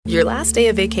Your last day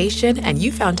of vacation and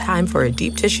you found time for a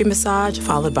deep tissue massage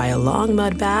followed by a long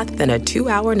mud bath, then a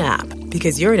 2-hour nap.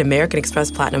 Because you're an American Express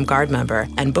Platinum Card member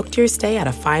and booked your stay at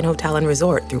a fine hotel and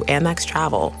resort through Amex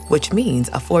Travel, which means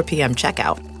a 4 p.m.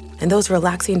 checkout. And those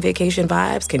relaxing vacation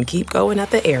vibes can keep going at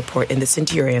the airport in the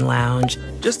Centurion Lounge.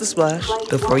 Just a splash.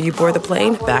 Before you board the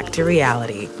plane, back to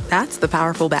reality. That's the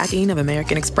powerful backing of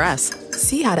American Express.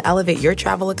 See how to elevate your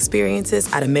travel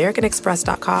experiences at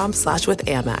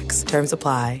americanexpress.com/withAmex. Terms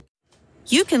apply.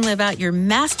 You can live out your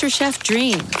MasterChef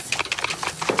dreams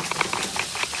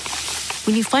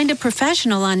when you find a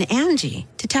professional on Angie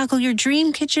to tackle your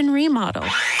dream kitchen remodel.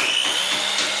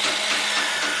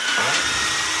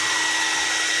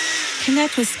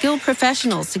 Connect with skilled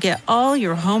professionals to get all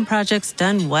your home projects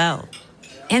done well.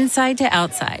 Inside to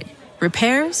outside,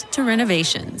 repairs to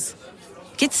renovations.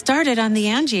 Get started on the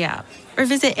Angie app or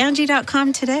visit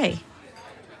Angie.com today.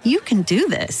 You can do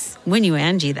this when you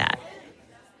Angie that.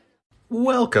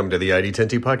 Welcome to the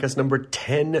ID10T podcast number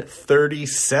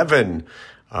 1037.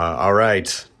 All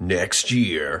right, next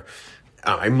year,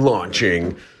 I'm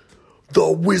launching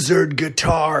the Wizard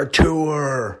Guitar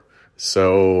Tour.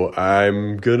 So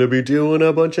I'm going to be doing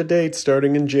a bunch of dates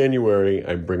starting in January.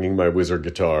 I'm bringing my Wizard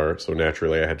guitar, so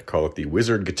naturally I had to call it the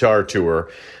Wizard Guitar Tour.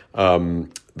 The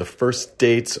first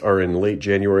dates are in late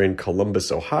January in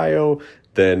Columbus, Ohio,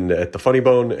 then at the Funny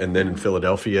Bone, and then in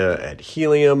Philadelphia at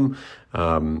Helium.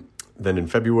 Then in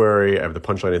February, I have the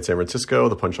Punchline in San Francisco,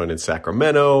 the Punchline in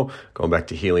Sacramento, going back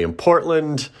to Helium,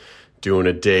 Portland, doing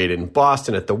a date in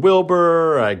Boston at the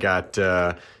Wilbur. I got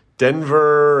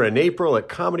Denver in April at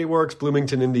Comedy Works,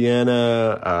 Bloomington,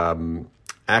 Indiana,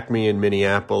 Acme in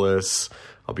Minneapolis.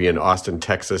 I'll be in Austin,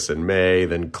 Texas in May,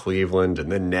 then Cleveland,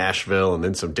 and then Nashville, and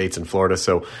then some dates in Florida.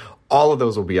 So all of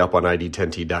those will be up on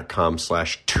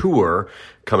id10t.com/tour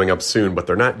coming up soon, but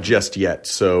they're not just yet.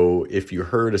 So if you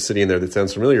heard a city in there that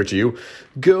sounds familiar to you,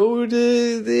 go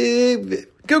to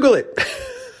Google it.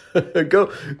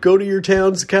 Go to your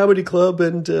town's comedy club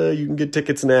and you can get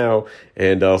tickets now.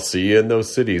 And I'll see you in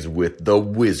those cities with the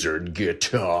Wizard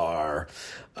guitar.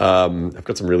 I've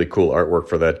got some really cool artwork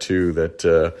for that too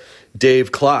that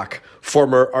Dave Klock,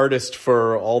 former artist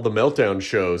for all the Meltdown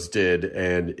shows, did,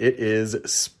 and it is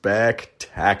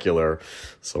spectacular.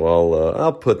 So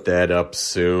I'll put that up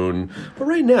soon. But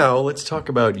right now, let's talk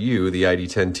about you, the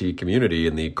ID10T community,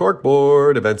 and the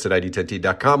corkboard events at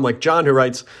id10t.com. Like John, who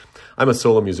writes, I'm a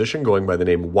solo musician going by the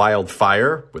name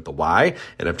Wildfire with the Y,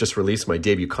 and I've just released my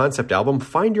debut concept album,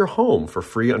 Find Your Home, for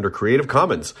free under Creative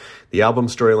Commons. The album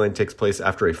storyline takes place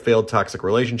after a failed toxic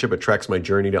relationship. It tracks my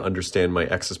journey to understand my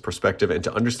ex's perspective and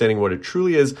to understanding what it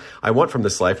truly is I want from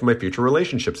this life and my future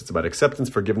relationships. It's about acceptance,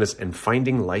 forgiveness, and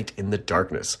finding light in the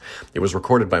darkness. It was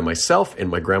recorded by myself in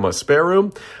my grandma's spare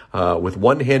room with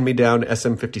one hand-me-down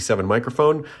SM57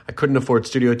 microphone. I couldn't afford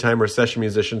studio time or session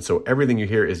musician, so everything you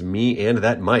hear is me and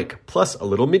that mic, plus a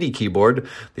little MIDI keyboard.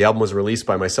 The album was released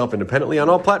by myself independently on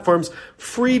all platforms.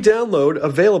 Free download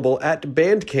available at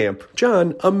Bandcamp.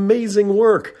 John, amazing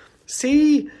work.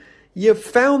 See? You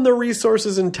found the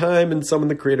resources and time and some of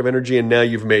the creative energy, and now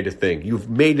you've made a thing. You've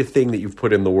made a thing that you've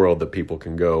put in the world that people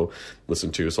can go listen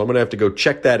to. So I'm going to have to go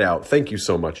check that out. Thank you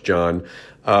so much, John.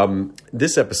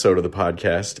 This episode of the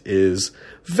podcast is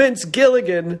Vince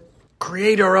Gilligan,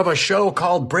 creator of a show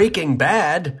called Breaking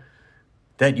Bad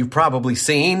that you've probably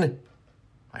seen.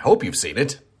 I hope you've seen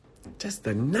it. Just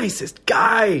the nicest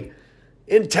guy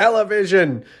in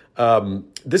television.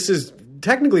 This is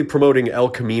technically promoting El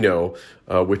Camino,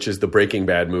 which is the Breaking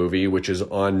Bad movie, which is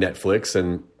on Netflix.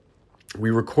 And we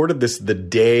recorded this the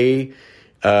day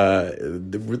El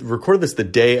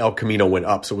Camino went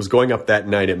up. So it was going up that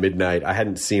night at midnight. I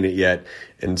hadn't seen it yet.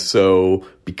 And so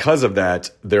because of that,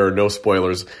 there are no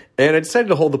spoilers. And I decided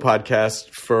to hold the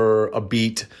podcast for a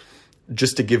beat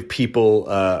just to give people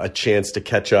a chance to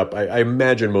catch up. I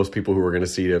imagine most people who are going to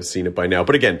see it have seen it by now.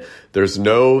 But again, there's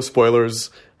no spoilers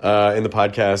in the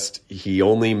podcast. He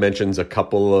only mentions a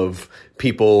couple of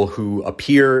people who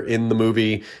appear in the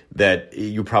movie that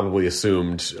you probably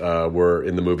assumed were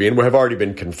in the movie and have already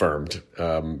been confirmed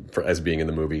as being in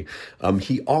the movie.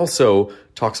 He also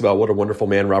talks about what a wonderful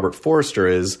man Robert Forster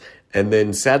is. And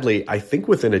then sadly, I think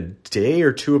within a day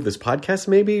or two of this podcast,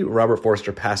 maybe, Robert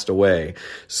Forster passed away.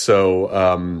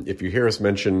 So if you hear us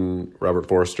mention Robert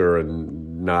Forster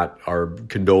and not our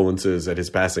condolences at his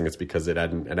passing, it's because it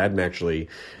hadn't actually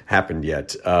happened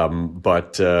yet.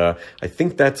 But I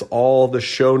think that's all the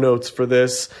show notes for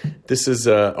this. This is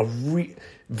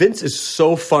Vince is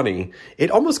so funny.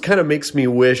 It almost kind of makes me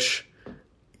wish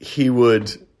he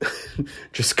would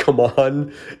just come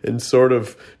on and sort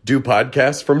of do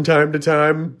podcasts from time to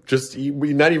time, just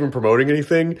not even promoting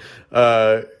anything,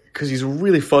 because he's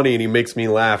really funny and he makes me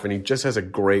laugh, and he just has a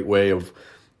great way of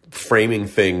framing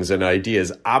things and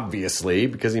ideas, obviously,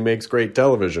 because he makes great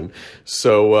television.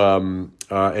 So,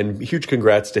 and huge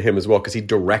congrats to him as well, because he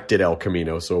directed El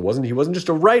Camino. So he wasn't just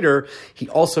a writer, he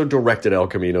also directed El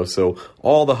Camino. So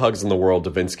all the hugs in the world to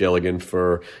Vince Gilligan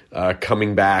for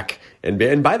coming back.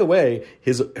 And by the way,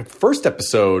 his first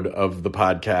episode of the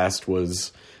podcast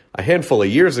was a handful of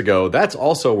years ago. That's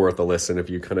also worth a listen if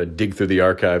you kind of dig through the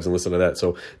archives and listen to that.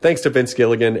 So thanks to Vince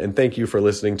Gilligan, and thank you for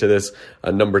listening to this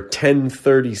number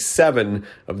 1037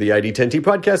 of the ID10T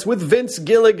podcast with Vince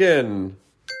Gilligan.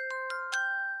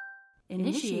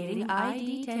 Initiating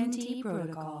ID10T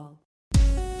protocol.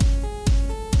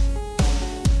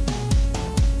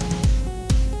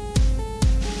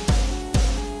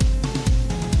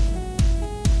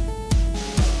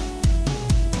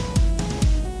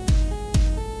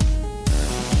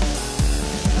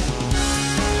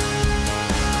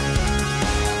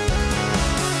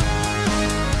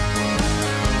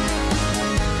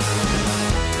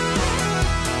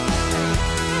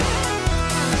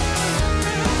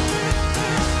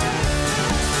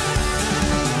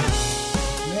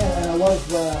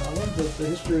 I love the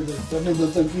history of the. I mean,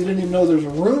 you didn't even know there's a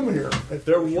room here.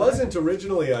 There wasn't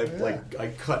originally.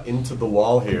 I cut into the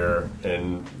wall here,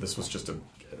 and this was just a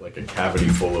cavity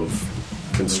full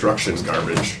of construction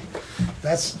garbage.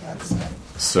 That's interesting.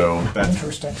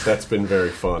 That's been very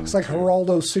fun. It's like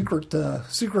Geraldo's secret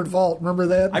vault. Remember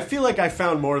that? I feel like I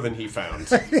found more than he found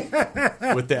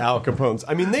with the Al Capone's.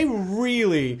 I mean, they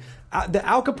really the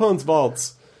Al Capone's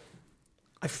vaults.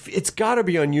 It's got to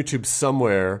be on YouTube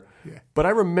somewhere. Yeah. But I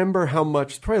remember how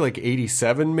much, probably like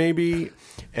 87 maybe,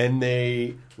 and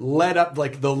they led up,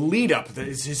 like the lead up,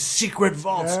 his secret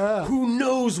vaults. Yeah. Who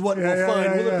knows what we'll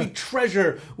find? Will it be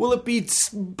treasure? Will it be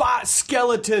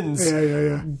skeletons?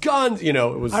 Guns? You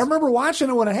know, it was. I remember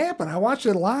watching it when it happened. I watched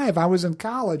it live. I was in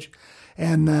college,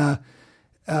 and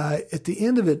at the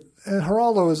end of it,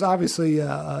 Geraldo is obviously,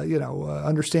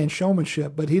 understands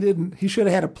showmanship, but he should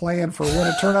have had a plan for when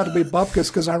it turned out to be Bupkis,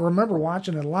 because I remember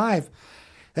watching it live.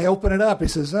 They open it up. He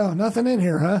says, "Oh, nothing in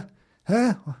here, huh?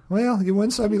 Huh? Well, you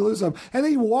win some, you lose some." And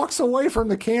then he walks away from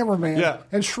the cameraman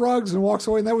and shrugs and walks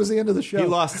away, and that was the end of the show. He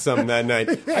lost some that night.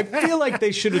 I feel like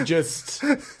they should have just...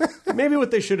 Maybe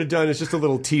what they should have done is just a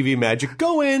little TV magic.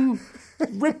 Go in,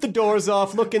 rip the doors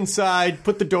off, look inside,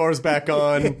 put the doors back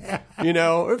on,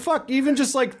 or even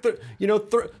just like,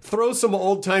 throw some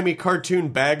old-timey cartoon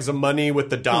bags of money with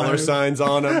the dollar signs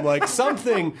on them, like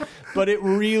something. But it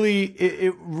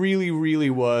really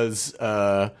was,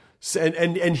 and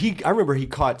I remember he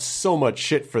caught so much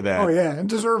shit for that. Oh yeah, and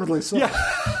deservedly so.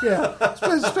 Yeah.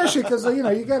 Especially because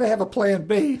you got to have a plan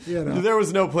B. There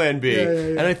was no plan B,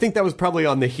 and I think that was probably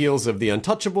on the heels of the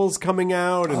Untouchables coming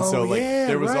out, and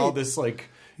there was all this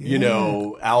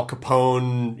Al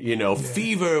Capone,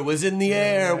 fever was in the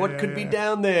air. What could be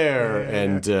down there?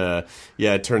 And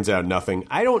it turns out nothing.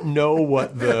 I don't know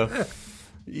what the.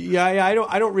 I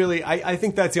don't really. I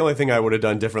think that's the only thing I would have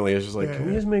done differently. Is just like, can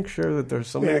we just make sure that there's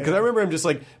something? Because I remember him just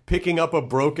like picking up a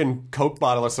broken Coke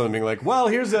bottle or something, being like, well,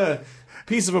 here's a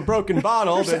piece of a broken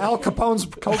bottle. Here's Al Capone's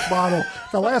Coke bottle.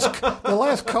 The last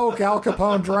Coke Al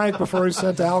Capone drank before he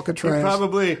sent to Alcatraz.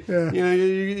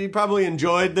 He probably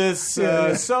enjoyed this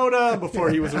soda before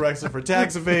he was arrested for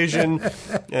tax evasion.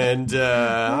 And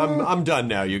I'm done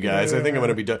now, you guys. I think I'm going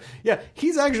to be done. Yeah,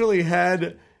 he's actually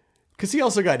had. Because he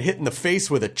also got hit in the face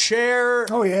with a chair.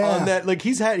 Oh yeah, on that. Like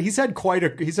he's had quite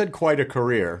a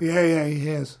career. Yeah, he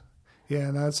has. Yeah,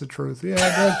 that's the truth.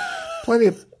 Yeah, plenty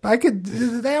of. I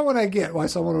get why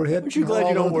someone would hit. Aren't you glad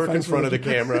you don't work in front of the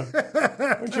camera?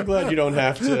 Aren't you glad you don't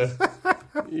have to?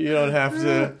 You don't have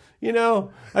to.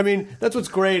 I mean, that's what's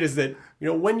great is that.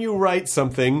 When you write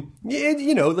something,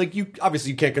 you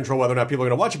obviously you can't control whether or not people are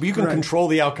going to watch it, but you can control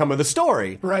the outcome of the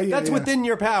story. Right. That's within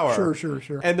your power. Sure.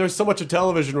 And there's so much of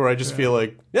television where I just feel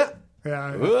like, I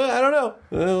don't know.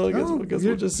 I guess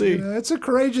we'll just see. It's a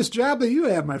courageous job that you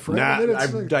have, my friend.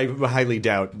 I highly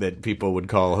doubt that people would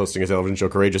call hosting a television show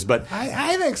courageous, but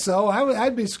I think so.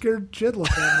 I'd be scared shitless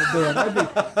to do it.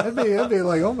 I'd be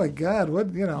like, oh my god,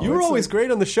 what You were always great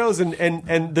on the shows, and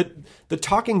the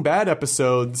Talking Bad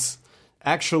episodes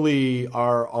actually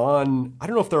are on, I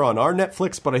don't know if they're on our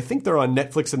Netflix, but I think they're on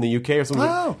Netflix in the UK or something.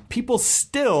 Oh. People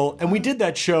still, and we did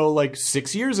that show like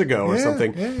 6 years ago or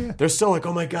something. Yeah. They're still like,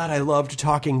 oh my God, I loved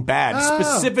Talking Bad,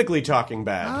 specifically Talking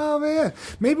Bad. Oh man,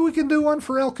 maybe we can do one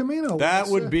for El Camino. That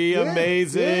would be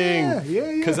amazing.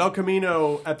 Yeah. Because El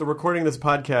Camino, at the recording of this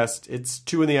podcast, it's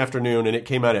 2 p.m, and it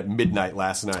came out at midnight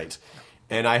last night.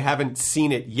 And I haven't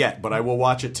seen it yet, but I will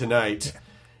watch it tonight.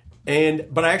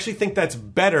 But I actually think that's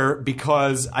better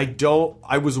because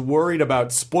I was worried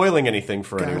about spoiling anything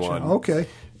for anyone. Okay.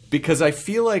 Because I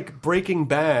feel like Breaking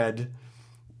Bad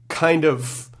kind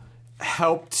of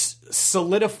helped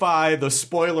solidify the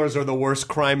spoilers are the worst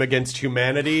crime against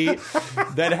humanity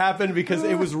that happened, because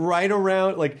it was right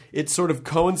around, like, it sort of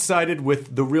coincided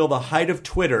with the height of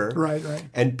Twitter. Right.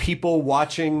 And people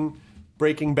watching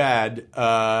Breaking Bad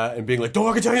and being like, don't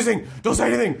fucking say anything, don't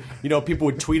say anything. You know, people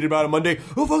would tweet about it Monday,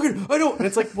 oh fucking, I don't. And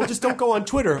it's like, well, just don't go on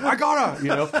Twitter. I gotta, you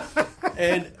know.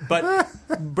 But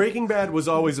Breaking Bad was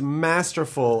always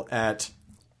masterful at.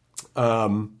 Do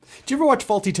you ever watch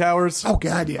Fawlty Towers? Oh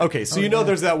God, yeah. Okay, so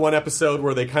there's that one episode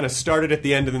where they kind of started at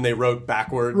the end and then they wrote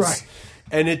backwards, right?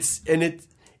 And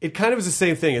it kind of is the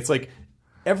same thing. It's like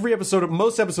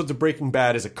most episodes of Breaking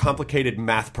Bad is a complicated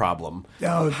math problem.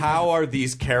 Oh, how are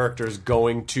these characters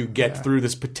going to get through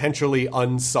this potentially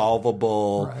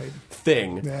unsolvable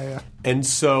thing? Yeah. And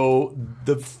so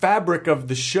the fabric of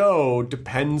the show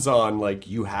depends on, like,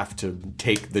 you have to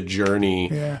take the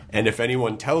journey. Yeah. And if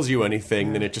anyone tells you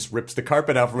anything, then it just rips the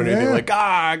carpet out from underneath. Like,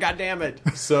 God damn it.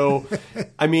 So,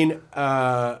 I mean,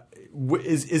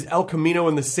 is El Camino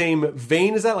in the same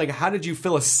vein as that? Like, how did you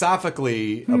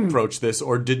philosophically approach this?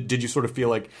 Or did you sort of feel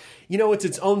like, it's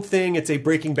its own thing, it's a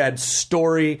Breaking Bad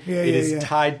story, it is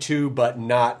tied to, but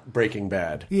not Breaking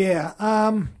Bad? Yeah.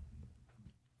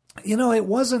 It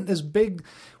wasn't as big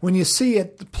when you see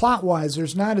it plot-wise.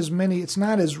 There's not as many. It's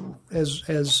not as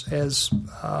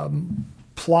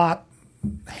plot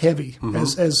heavy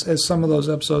as some of those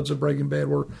episodes of Breaking Bad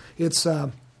were. It's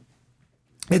a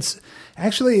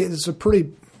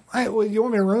pretty. You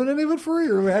want me to ruin any of it for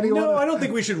you, or how do you want? No, I don't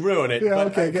think we should ruin it. Yeah,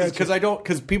 okay,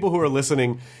 because people who are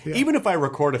listening, even if I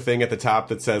record a thing at the top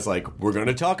that says, like, we're going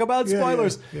to talk about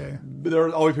spoilers, there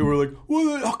are always people who are like,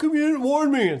 well, how come you didn't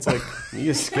warn me? It's like,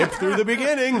 you skip through the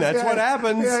beginning. That's what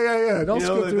happens. Yeah. Don't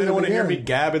skip through. They don't want to hear me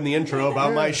gab in the intro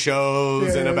about my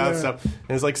shows and about stuff.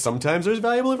 And it's like, sometimes there's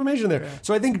valuable information there.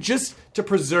 So I think just to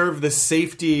preserve the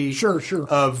safety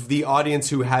of the audience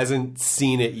who hasn't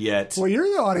seen it yet. Well, you're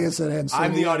the audience that hasn't seen it.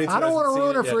 I'm the audience. I don't want to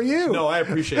ruin it for you. No, I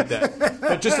appreciate that.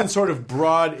 But just in sort of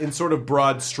broad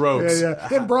strokes.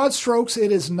 In broad strokes,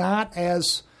 it is not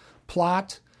as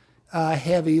plot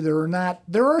heavy. There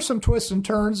are some twists and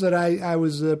turns that I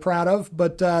was proud of,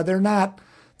 but they're not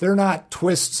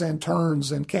twists and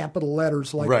turns in capital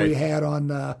letters like we had on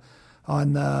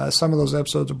some of those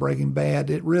episodes of Breaking Bad.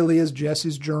 It really is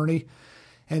Jesse's journey.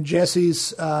 And Jesse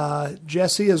is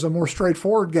a more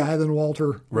straightforward guy than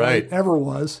Walter ever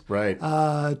was. Right.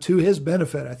 To his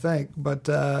benefit, I think. But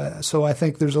so I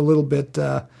think there's a little bit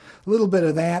of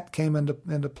that came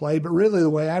into play. But really, the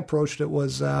way I approached it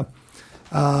was,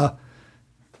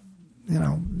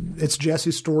 it's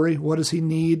Jesse's story. What does he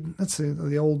need? That's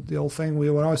the old thing we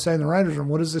would always say in the writers' room.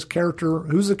 What is this character?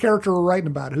 Who's the character we're writing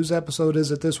about? Whose episode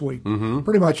is it this week? Mm-hmm.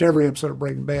 Pretty much every episode of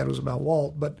Breaking Bad was about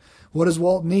Walt, but what does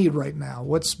Walt need right now?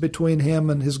 What's between him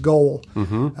and his goal?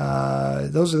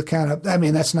 Mm-hmm. Those are the kind of. I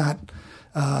mean, that's not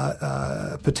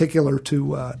particular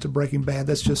to Breaking Bad.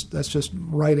 That's just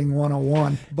writing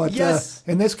 101. But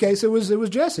in this case, it was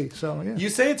Jesse. So yeah. You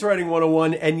say it's writing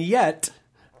 101, and yet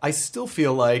I still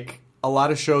feel like a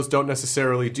lot of shows don't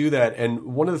necessarily do that. And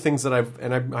one of the things that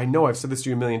I know I've said this to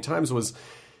you a million times was,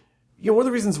 one of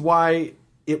the reasons why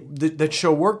that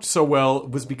show worked so well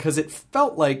was because it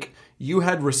felt like you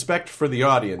had respect for the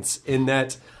audience, in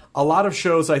that a lot of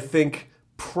shows, I think,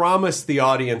 promise the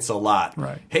audience a lot.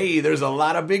 Right. Hey, there's a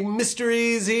lot of big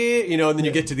mysteries here, and then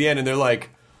you get to the end and they're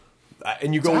like,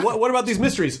 and you go, what about these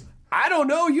mysteries? I don't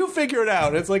know. You figure it out.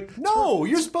 And it's like, no,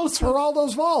 you're supposed to.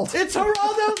 Geraldo's vault. It's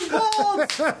Geraldo's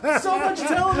vault. So much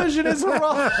television is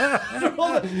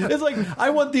Geraldo. It's like,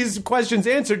 I want these questions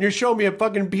answered, and you're showing me a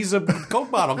fucking piece of Coke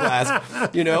bottle glass,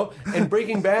 And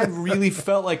Breaking Bad really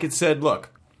felt like it said, look,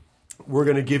 we're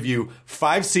going to give you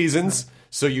 5 seasons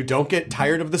so you don't get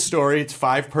tired of the story. It's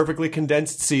 5 perfectly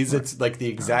condensed seasons. It's like the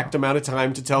exact amount of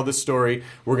time to tell the story.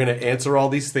 We're going to answer all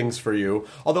these things for you.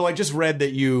 Although I just read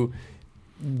that you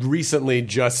recently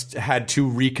just had to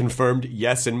reconfirmed,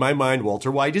 yes, in my mind,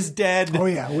 Walter White is dead. Oh,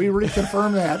 yeah, we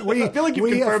reconfirmed that. I feel like you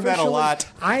confirmed that a lot.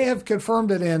 I have confirmed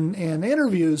it in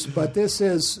interviews, but this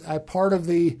is a part of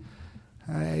the,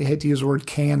 I hate to use the word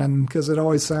canon because it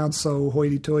always sounds so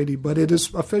hoity-toity, but it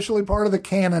is officially part of the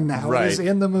canon now. Right. It is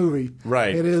in the movie.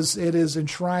 Right. It is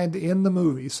enshrined in the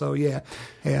movie. So, yeah,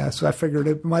 so I figured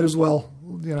it might as well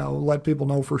let people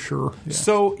know for sure. Yeah.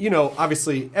 So,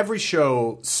 obviously every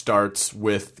show starts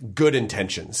with good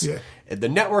intentions. Yeah. The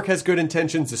network has good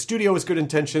intentions, the studio has good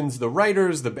intentions, the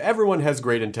writers, everyone has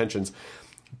great intentions.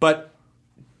 But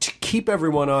to keep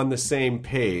everyone on the same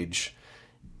page,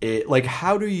 like,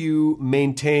 how do you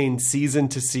maintain season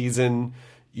to season,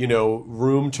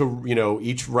 room to,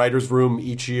 each writer's room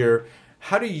each year?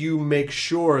 How do you make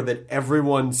sure that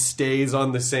everyone stays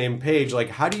on the same page? Like,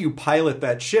 how do you pilot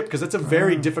that ship? Because it's a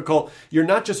very difficult, you're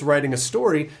not just writing a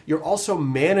story, you're also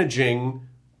managing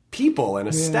people and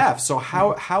a staff. So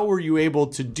how were you able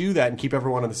to do that and keep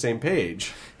everyone on the same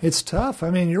page? It's tough. I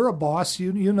mean, you're a boss.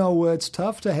 You know it's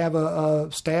tough to have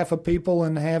a staff of people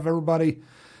and have everybody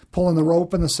pulling the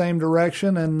rope in the same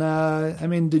direction. And none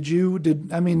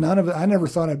of it. I never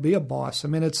thought I'd be a boss. I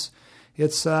mean, it's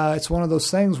one of those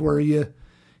things where you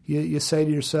say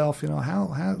to yourself,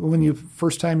 how when you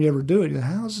first time you ever do it,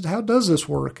 how does this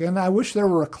work? And I wish there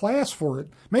were a class for it.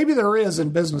 Maybe there is in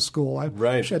business school. I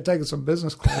wish I'd taken some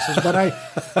business classes,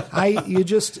 but you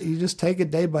just take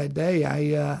it day by day.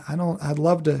 I'd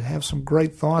love to have some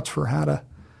great thoughts for how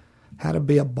to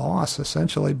be a boss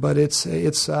essentially, but it's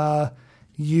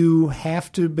you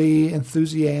have to be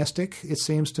enthusiastic, it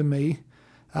seems to me,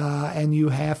 and you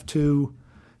have to.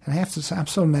 And I have to say, I'm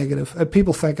so negative.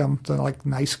 People think I'm the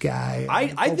nice guy.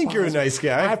 I think you're a nice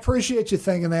guy. I appreciate you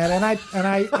thinking that, and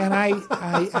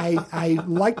I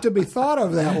like to be thought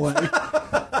of that way.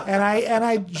 And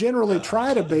I generally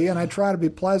try to be, and I try to be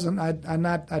pleasant.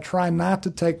 I try not to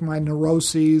take my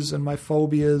neuroses and my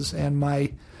phobias and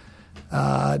my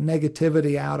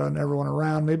negativity out on everyone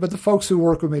around me. But the folks who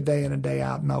work with me day in and day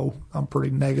out know I'm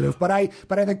pretty negative. But I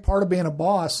think part of being a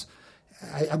boss.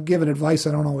 I'm giving advice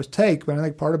I don't always take, but I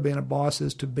think part of being a boss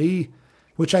is to be,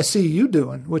 which I see you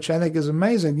doing, which I think is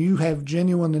amazing. You have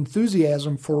genuine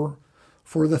enthusiasm for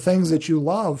the things that you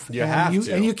love. You have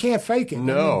to. And you can't fake it.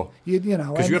 No.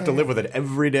 Because you have to live with it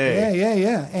every day.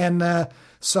 Yeah. And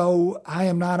so I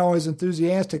am not always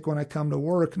enthusiastic when I come to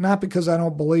work, not because I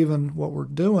don't believe in what we're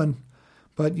doing,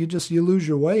 but you lose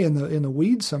your way in the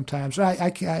weeds sometimes.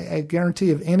 I guarantee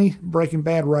if any Breaking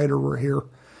Bad writer were here,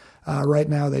 right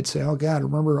now, they'd say, "Oh God,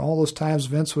 remember all those times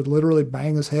Vince would literally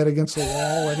bang his head against the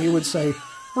wall, and he would say,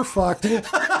 we're fucked.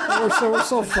 We're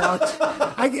so fucked."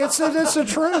 It's the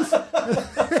truth.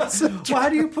 Well, how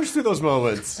do you push through those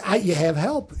moments? You have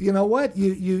help. You know what?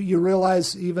 You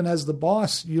realize even as the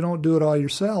boss, you don't do it all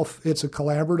yourself. It's a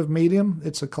collaborative medium.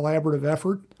 It's a collaborative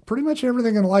effort. Pretty much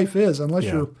everything in life is, unless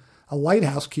you're a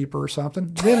lighthouse keeper or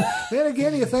something. Then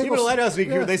again, you think even a lighthouse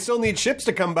keeper, they still need ships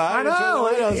to come by. I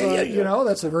know.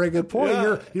 That's a very good point.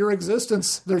 Yeah. Your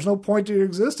existence, there's no point to your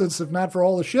existence if not for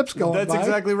all the ships going by. That's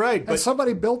exactly right. And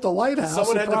somebody built a lighthouse.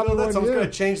 Someone had to build that. Someone's going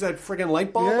to change that friggin'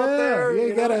 light bulb up there. Yeah,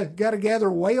 you gotta gather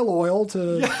whale oil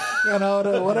to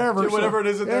to whatever. Whatever it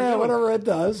is that they're doing. Whatever it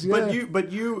does. Yeah.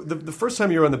 But you, the first time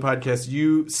you were on the podcast,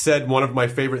 you said one of my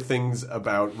favorite things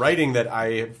about writing that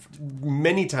I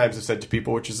many times have said to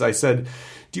people, which is I said,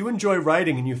 "Do you enjoy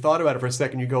writing?" And you thought about it for a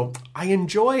second. You go, "I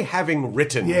enjoy having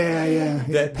written." Yeah.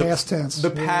 Past tense. The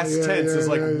past tense is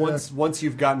like once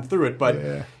you've gotten through it, but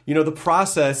the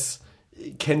process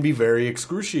can be very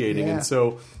excruciating. Yeah. And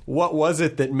so, what was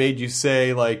it that made you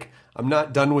say, like, I'm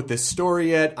not done with this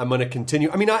story yet. I'm going to continue.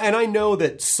 I mean, I know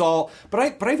that Saul, but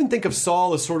I even think of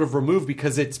Saul as sort of removed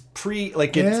because it's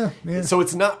so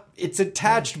it's not. It's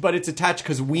attached, but it's attached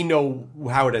because we know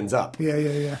how it ends up.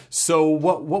 Yeah. So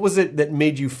what was it that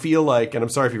made you feel like? And I'm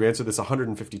sorry if you've answered this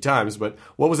 150 times, but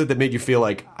what was it that made you feel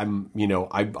like I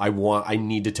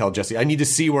need to tell Jesse. I need to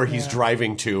see where he's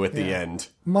driving to at the end.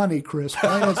 Money, Chris.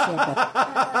 Plain and simple.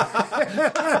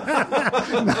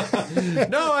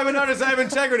 No, I'm an artist. I have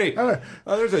integrity.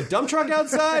 There's a dump truck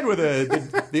outside with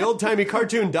the old timey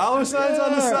cartoon dollar signs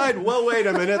on the side. Well, wait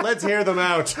a minute. Let's hear them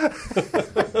out.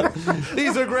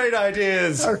 These are great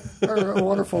ideas. Our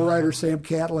wonderful writer Sam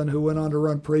Catlin, who went on to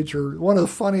run Preacher, one of the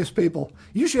funniest people.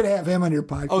 You should have him on your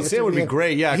podcast. Oh, Sam would be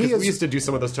great. Yeah, because we used to do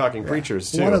some of those talking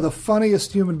preachers too. One of the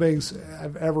funniest human beings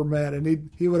I've ever met, and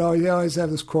he would always have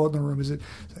this quote in the room. He said,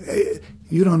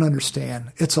 "You don't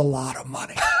understand. It's a lot of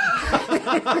money."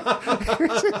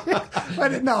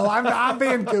 But no, I'm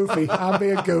being goofy.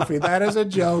 That is a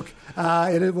joke.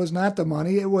 It was not the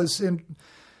money. It was in.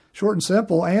 Short and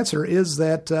simple answer is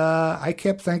that I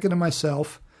kept thinking to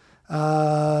myself,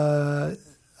 what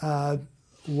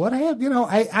have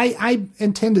I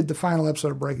intended the final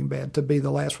episode of Breaking Bad to be the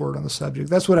last word on the subject.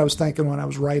 That's what I was thinking when I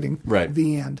was writing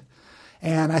the end.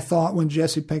 And I thought when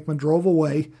Jesse Pinkman drove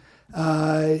away,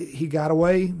 he got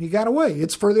away.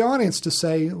 It's for the audience to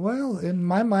say, well, in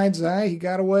my mind's eye, he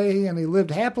got away and he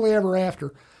lived happily ever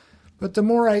after. But the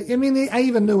more I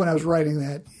even knew when I was writing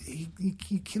that,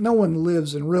 no one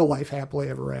lives in real life happily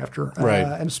ever after. Right.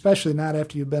 And especially not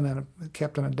after you've been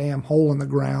kept in a damn hole in the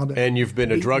ground. And you've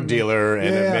been a drug dealer and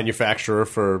a manufacturer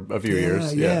for a few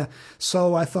years. Yeah.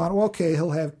 So I thought, well, okay,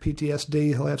 he'll have PTSD,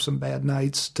 he'll have some bad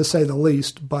nights, to say the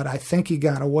least, but I think he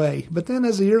got away. But then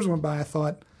as the years went by, I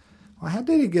thought, well, how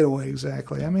did he get away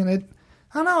exactly? I mean,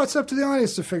 I don't know. It's up to the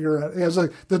audience to figure out. It was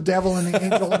like the devil and the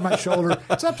angel on my shoulder.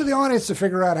 It's up to the audience to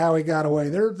figure out how he got away.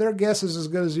 Their guess is as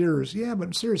good as yours. Yeah,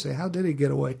 but seriously, how did he get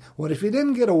away? What if he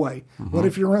didn't get away? Mm-hmm. What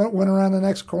if you went around the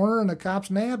next corner and the cops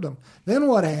nabbed him? Then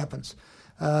what happens?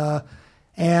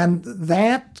 And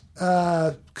that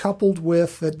coupled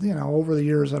with that, over the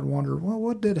years I'd wondered, well,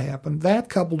 what did happen? That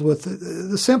coupled with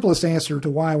the simplest answer to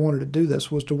why I wanted to do this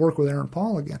was to work with Aaron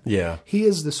Paul again. Yeah, he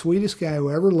is the sweetest guy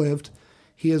who ever lived.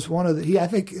 He is one of I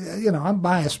think, I'm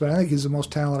biased, but I think he's the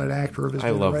most talented actor of his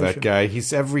generation. I love that guy.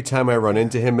 Every time I run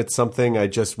into him at something, I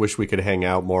just wish we could hang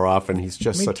out more often. He's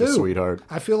just such a sweetheart.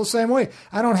 I feel the same way.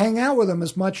 I don't hang out with him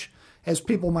as much as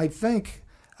people might think,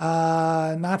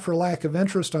 not for lack of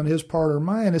interest on his part or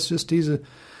mine. It's just he's a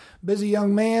busy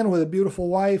young man with a beautiful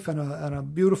wife and a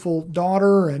beautiful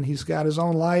daughter, and he's got his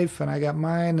own life, and I got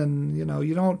mine, and,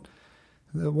 you don't...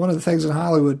 One of the things in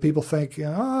Hollywood, people think,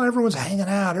 everyone's hanging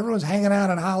out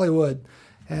in Hollywood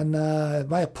and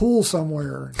by a pool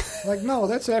somewhere. Like, no,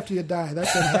 that's after you die.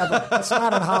 That's in heaven. That's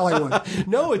not in Hollywood.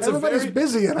 No, everybody's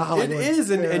busy in Hollywood. It is,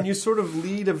 and you sort of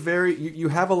lead you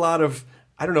have a lot of,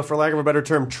 I don't know, for lack of a better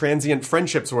term, transient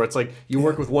friendships where it's like you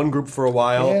work with one group for a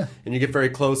while and you get very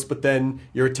close, but then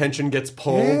your attention gets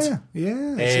pulled. And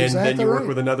then you work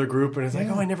with another group and it's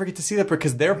like, I never get to see that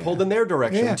because they're pulled in their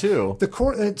direction too.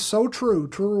 It's so true.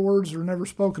 Truer words are never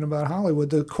spoken about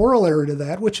Hollywood. The corollary to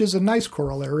that, which is a nice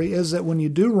corollary, is that when you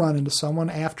do run into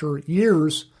someone after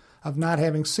years of not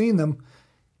having seen them,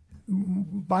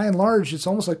 by and large, it's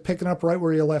almost like picking up right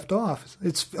where you left off.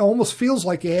 It almost feels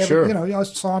like you haven't, I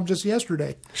saw him just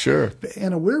yesterday. Sure.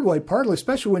 In a weird way, partly,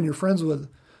 especially when you're friends with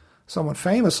someone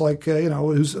famous, like,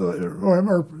 who's,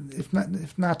 or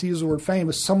if not to use the word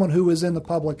famous, someone who is in the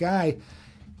public eye.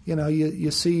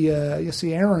 You see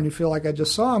Aaron, you feel like I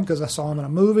just saw him because I saw him in a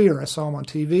movie or I saw him on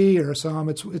TV or I saw him.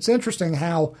 It's interesting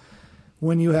how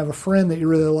when you have a friend that you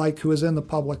really like who is in the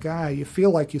public eye, you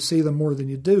feel like you see them more than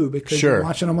you do because you're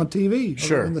watching them on TV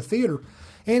or in the theater.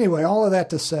 Anyway, all of that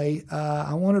to say,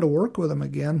 I wanted to work with him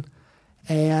again,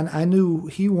 and I knew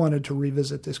he wanted to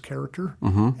revisit this character,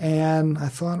 and I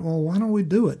thought, well, why don't we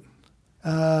do it?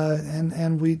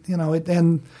 And we,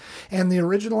 and the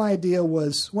original idea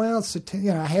was, well,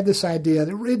 I had this idea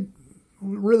that it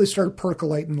really started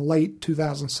percolating late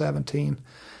 2017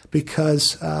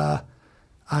 because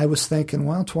I was thinking,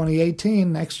 well,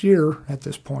 2018, next year at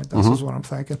this point, this is what I'm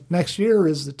thinking. Next year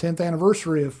is the 10th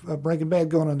anniversary of Breaking Bad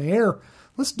going on the air.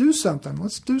 Let's do something.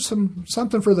 Let's do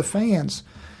something for the fans.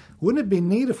 Wouldn't it be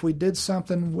neat if we did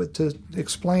something to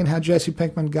explain how Jesse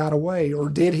Pinkman got away? Or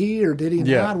did he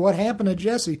not? What happened to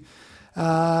Jesse?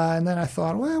 And then I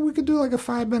thought, well, we could do like a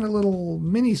 5-minute little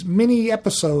mini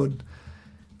episode.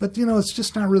 But, it's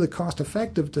just not really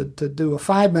cost-effective to do a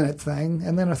 5-minute thing.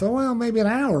 And then I thought, well, maybe an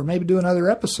hour, maybe do another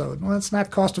episode. Well, it's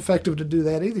not cost-effective to do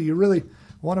that either. You really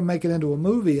want to make it into a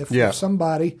movie. If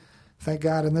somebody, thank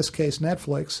God in this case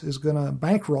Netflix, is going to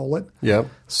bankroll it. Yep.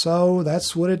 So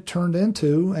that's what it turned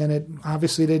into. And it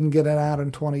obviously didn't get it out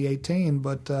in 2018,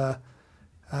 but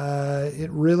it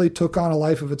really took on a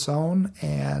life of its own.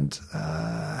 And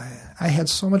I had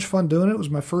so much fun doing it. It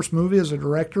was my first movie as a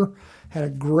director. Had a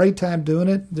great time doing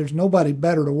it. There's nobody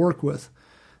better to work with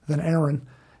than Aaron,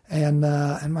 and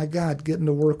my God, getting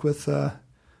to work with. I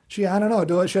don't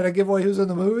know. Should I give away who's in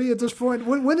the movie at this point?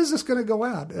 When is this going to go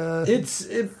out?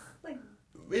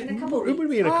 In a couple it would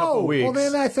be in a couple of weeks. Well,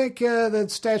 then I think the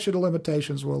statute of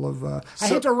limitations will have. I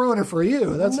hate to ruin it for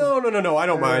you. No. I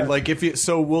don't mind. Like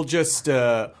we'll just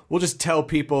tell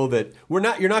people that you're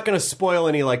not going to spoil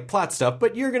any like plot stuff,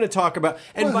 but you're going to talk about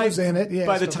who's in it. Yeah,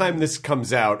 by the time this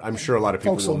comes out, I'm sure a lot of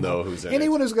people will know who's in it.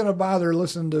 Anyone who's going to bother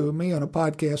listening to me on a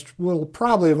podcast will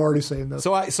probably have already seen this.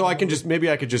 So I could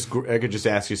just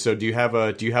ask you. So do you have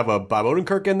a Bob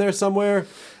Odenkirk in there somewhere?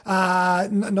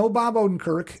 No Bob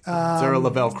Odenkirk. Is there a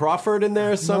Lavelle Crawford in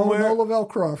there somewhere? No Lavelle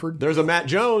Crawford. There's a Matt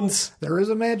Jones. There is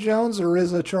a Matt Jones. There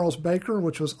is a Charles Baker,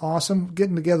 which was awesome.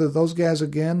 Getting together those guys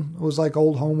again was like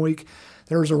old home week.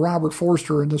 There's a Robert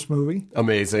Forster in this movie.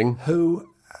 Amazing. Who,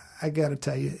 I got to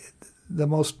tell you, the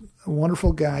most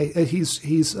wonderful guy.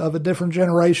 He's of a different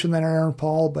generation than Aaron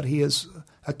Paul, but he is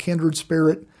a kindred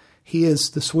spirit. He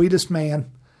is the sweetest man,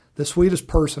 the sweetest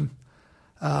person.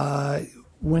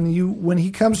 When he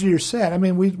comes to your set, I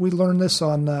mean, we learned this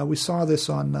on we saw this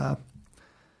on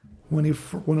when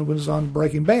it was on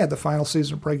Breaking Bad, the final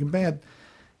season of Breaking Bad.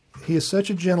 He is such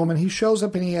a gentleman. He shows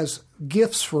up and he has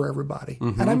gifts for everybody.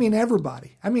 And I mean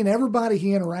everybody. I mean everybody he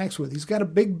interacts with. He's got a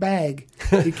big bag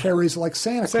he carries like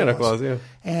Santa Claus. Santa Claus, yeah.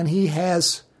 And he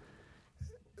has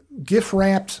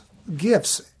gift-wrapped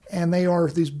gifts, and they are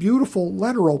these beautiful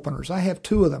letter openers. I have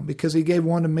 2 of them because he gave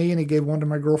one to me and he gave one to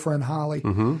my girlfriend, Holly.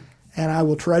 And I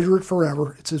will treasure it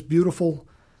forever. It's this beautiful,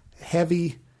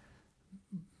 heavy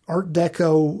Art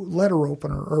Deco letter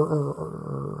opener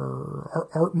or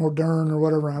Art Moderne or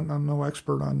whatever. I'm no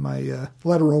expert on my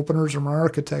letter openers or my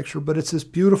architecture, but it's this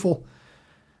beautiful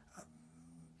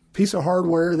piece of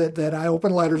hardware that I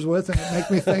open letters with, and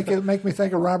it make me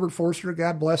think of Robert Forster.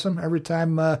 God bless him. Every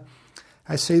time I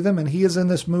see them, and he is in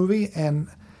this movie, and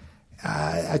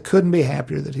I couldn't be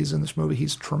happier that he's in this movie.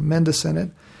 He's tremendous in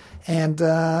it. And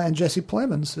Jesse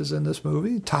Plemons is in this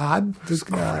movie. Todd,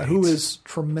 who is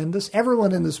tremendous.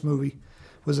 Everyone in this movie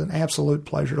was an absolute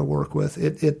pleasure to work with.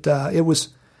 It was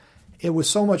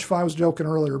so much fun. I was joking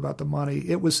earlier about the money.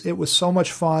 It was so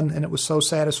much fun, and it was so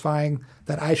satisfying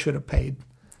that I should have paid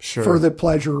for the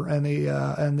pleasure and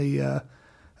the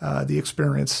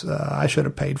experience. I should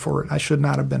have paid for it. I should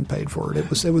not have been paid for it.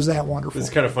 It was that wonderful. It's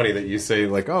kind of funny that you say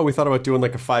like, oh, we thought about doing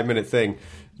like a 5-minute thing.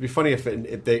 It'd be funny if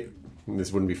they.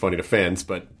 This wouldn't be funny to fans,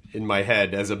 but in my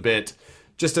head, as a bit,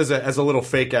 just as a little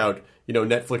fake out,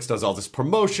 Netflix does all this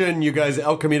promotion. You guys,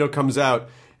 El Camino comes out,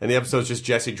 and the episode's just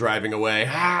Jesse driving away.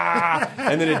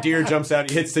 And then a deer jumps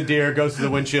out, he hits the deer, goes to the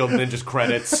windshield, and then just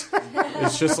credits.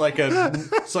 It's just like a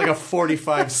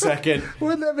 45-second.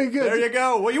 Wouldn't that be good? There you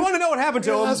go. Well, you want to know what happened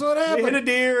to him? That's what happened. He hit a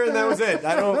deer, and that was it.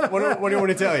 What do you want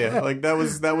to tell you? Like that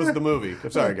was the movie. I'm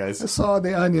sorry, guys. I saw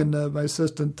The Onion. My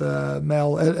assistant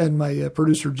Mel and my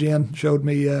producer Jen showed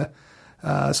me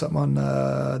something on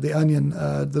The Onion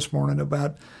this morning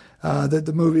about that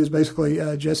the movie is basically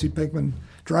Jesse Pinkman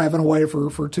driving away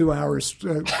for 2 hours,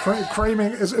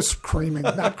 creaming. It's creaming,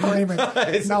 not creaming.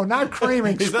 No, not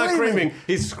creaming. He's not creaming.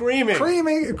 He's screaming.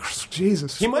 Creaming.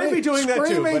 Jesus. He might be doing that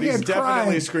too, but he's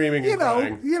definitely screaming and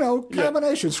crying.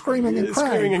 Combination, screaming and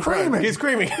crying. Screaming and crying. He's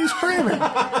screaming. He's screaming.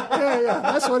 Yeah,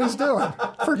 that's what he's doing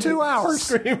for 2 hours.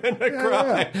 Screaming and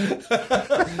crying.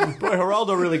 Boy,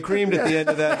 Geraldo really creamed at the end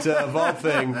of that vault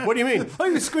thing. What do you mean? Oh,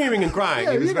 he was screaming and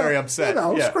crying. He was very upset.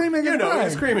 Screaming and crying. He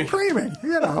was screaming. Creaming,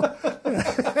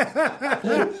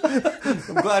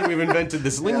 I'm glad we've invented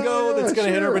this lingo that's going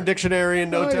to hit Urban Dictionary in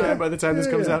no time by the time this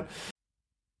comes out.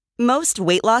 Most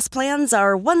weight loss plans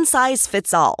are one size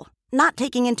fits all, not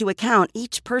taking into account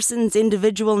each person's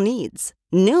individual needs.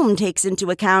 Noom takes into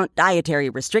account dietary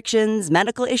restrictions,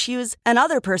 medical issues, and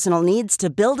other personal needs to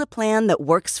build a plan that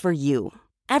works for you.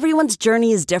 Everyone's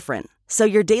journey is different, so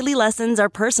your daily lessons are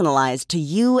personalized to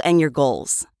you and your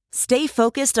goals. Stay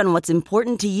focused on what's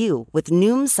important to you with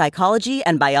Noom's psychology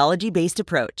and biology-based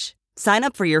approach. Sign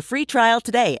up for your free trial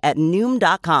today at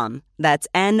Noom.com. That's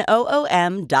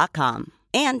Noom.com.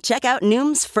 And check out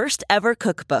Noom's first ever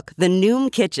cookbook, The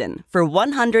Noom Kitchen, for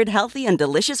 100 healthy and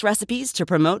delicious recipes to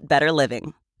promote better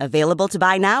living. Available to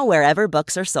buy now wherever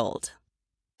books are sold.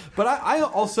 But I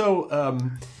also,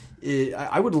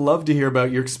 I would love to hear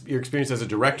about your experience as a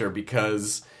director,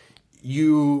 because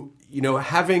you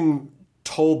having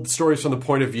told stories from the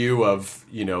point of view of,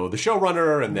 the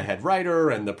showrunner and the head writer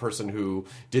and the person who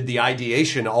did the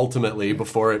ideation ultimately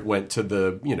before it went to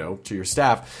to your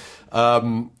staff.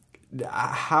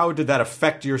 How did that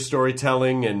affect your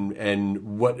storytelling,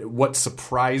 and what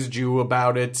surprised you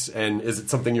about it? And is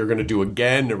it something you're going to do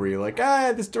again, or were you like,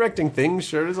 this directing thing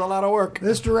sure is a lot of work?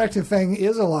 This directing thing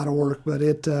is a lot of work, but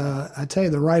I tell you,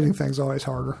 the writing thing's always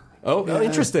harder. Oh,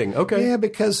 interesting. Okay. Yeah,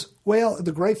 because,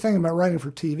 the great thing about writing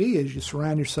for TV is you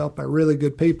surround yourself by really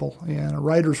good people in a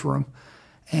writer's room.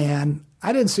 And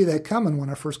I didn't see that coming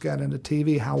when I first got into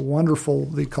TV, how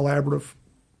wonderful the collaborative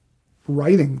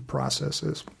writing process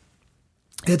is.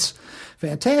 It's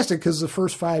fantastic because the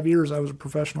first 5 years I was a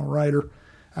professional writer.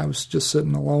 I was just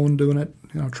sitting alone doing it,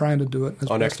 trying to do it as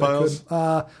on best X-Files?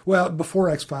 I could. Before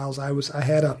X-Files,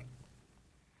 the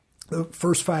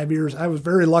first 5 years, I was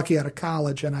very lucky out of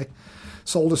college, and I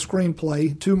sold a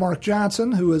screenplay to Mark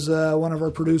Johnson, who is one of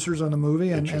our producers on the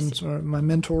movie, and my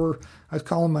mentor. I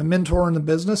call him my mentor in the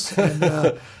business,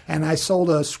 and and I sold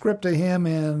a script to him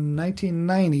in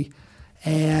 1990,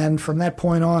 and from that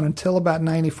point on until about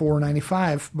 94,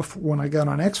 95, when I got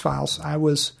on X-Files, I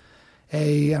was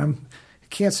I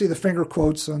can't see the finger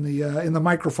quotes on the in the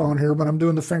microphone here, but I'm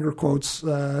doing the finger quotes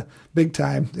big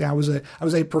time. Yeah, I was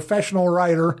a professional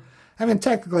writer. I mean,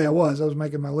 technically I was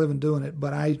making my living doing it,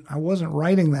 but I wasn't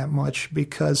writing that much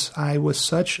because I was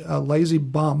such a lazy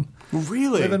bum.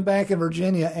 Really? Living back in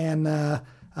Virginia, and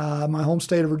my home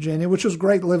state of Virginia, which was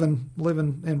great living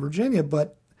in Virginia,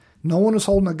 but no one was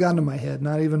holding a gun to my head,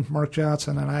 not even Mark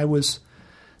Johnson, and I was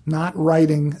not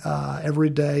writing every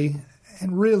day.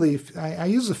 And really, I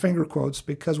use the finger quotes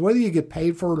because whether you get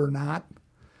paid for it or not,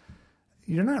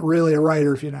 you're not really a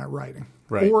writer if you're not writing.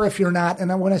 Right. Or if you're not,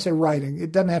 and when I say writing,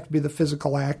 it doesn't have to be the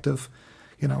physical act of,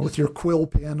 with your quill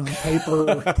pen on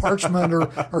paper or parchment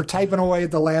or typing away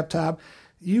at the laptop.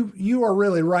 You are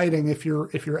really writing if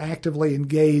you're actively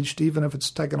engaged, even if it's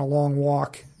taking a long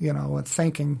walk, and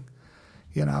thinking.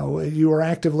 You are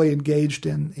actively engaged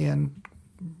in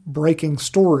breaking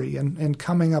story and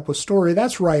coming up with story.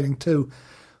 That's writing too.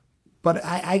 But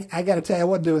I got to tell you, I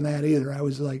wasn't doing that either. I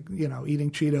was like,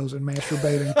 eating Cheetos and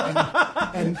masturbating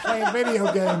and playing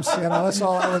video games. That's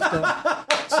all I was doing.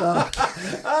 So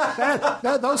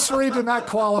those three do not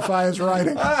qualify as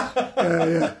writing.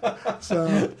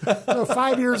 So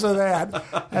 5 years of that.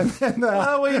 And then,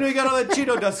 you got all that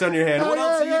Cheeto dust on your hand. What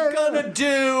else are you going to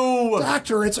do?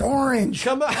 Doctor, it's orange.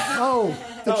 Come on.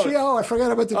 I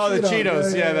forgot about the Cheetos. Oh, the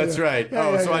Cheetos. Yeah, that's right.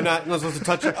 So I'm not supposed to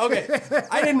touch it? Okay.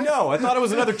 I didn't know. I thought it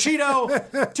was another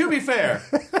Cheeto. To be fair.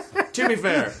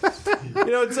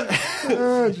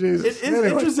 It's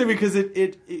interesting because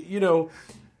it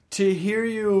to hear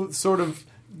you sort of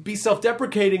be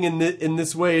self-deprecating in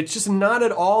this way, it's just not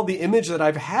at all the image that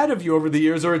I've had of you over the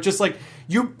years, or it's just like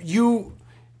you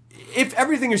if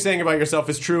everything you're saying about yourself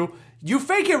is true, you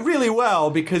fake it really well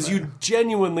because you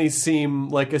genuinely seem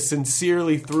like a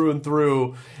sincerely through and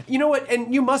through. You know what?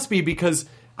 And you must be, because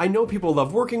I know people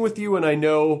love working with you, and I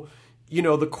know,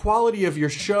 the quality of your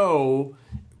show,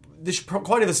 the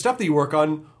quality of the stuff that you work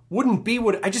on wouldn't be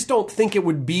what... I just don't think it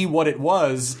would be what it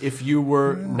was if you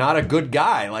were not a good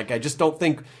guy. Like, I just don't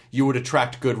think you would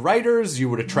attract good writers, you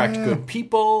would attract good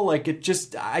people. Like,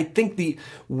 I think the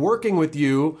working with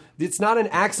you, it's not an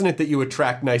accident that you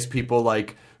attract nice people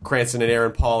like Cranston and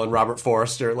Aaron Paul and Robert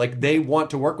Forster. Like, they want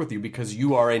to work with you because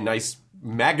you are a nice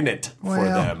magnet for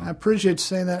them. I appreciate you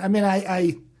saying that. I mean,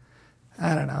 I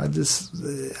don't know.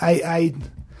 I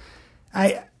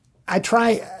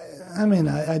try... I mean,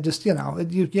 I just,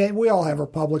 we all have our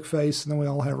public face and then we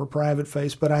all have our private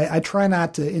face. But I try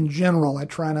not to, in general,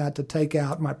 take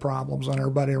out my problems on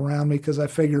everybody around me, because I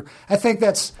think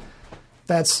that's,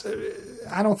 I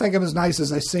don't think I'm as nice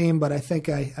as I seem, but I think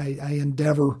I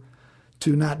endeavor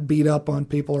to not beat up on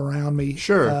people around me.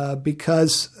 Sure.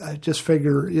 Because I just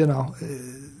figure,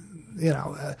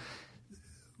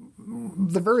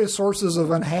 the various sources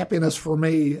of unhappiness for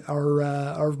me are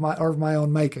of my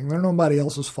own making. They're nobody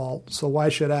else's fault. So why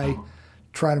should I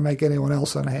try to make anyone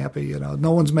else unhappy?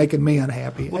 No one's making me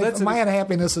unhappy. Well, my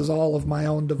unhappiness is all of my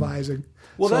own devising.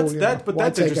 Well, so,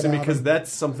 that's interesting, because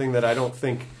that's something that I don't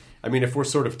think. I mean, if we're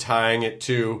sort of tying it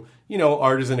to,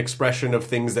 art is an expression of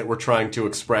things that we're trying to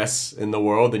express in the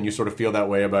world, and you sort of feel that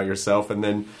way about yourself, and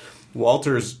then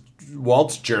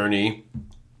Walt's journey,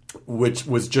 which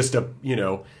was just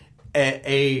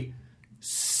a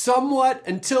somewhat,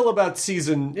 until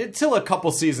a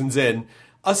couple seasons in,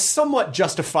 a somewhat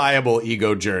justifiable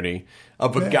ego journey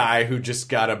of a guy who just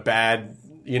got a bad,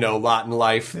 lot in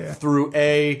life through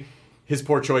his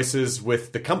poor choices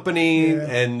with the company,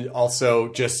 and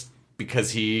also just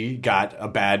because he got a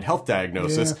bad health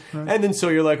diagnosis. Yeah, right. And then so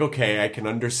you're like, okay, I can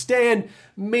understand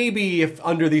maybe if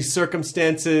under these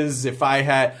circumstances, if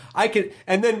I could,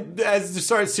 and then as the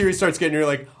series starts getting, you're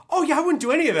like, oh yeah, I wouldn't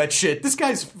do any of that shit. This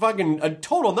guy's fucking a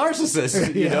total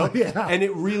narcissist, you know? Yeah. And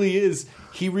it really is,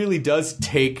 he really does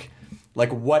take,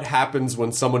 like, what happens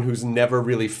when someone who's never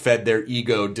really fed their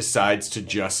ego decides to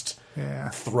just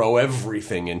throw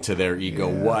everything into their ego.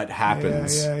 What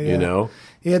happens, you know?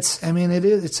 It's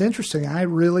interesting. I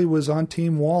really was on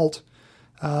Team Walt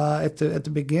at the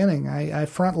beginning. I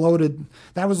front loaded.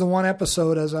 That was the one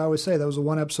episode, as I always say, that was the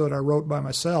one episode I wrote by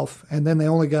myself, and then they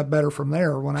only got better from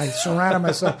there when I surrounded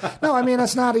myself. No, I mean,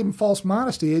 that's not even false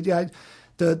modesty.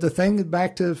 The thing,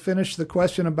 back to finish the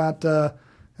question about.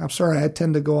 I'm sorry, I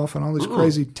tend to go off on all these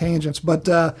crazy tangents,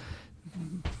 but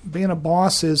being a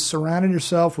boss is surrounding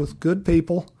yourself with good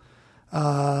people.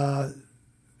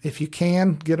 If you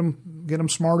can, get them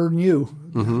smarter than you.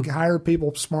 Mm-hmm. Hire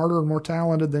people smarter and more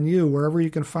talented than you wherever you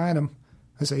can find them.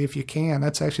 I say if you can.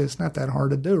 It's not that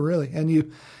hard to do, really.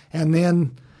 And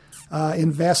then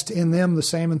invest in them the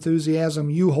same enthusiasm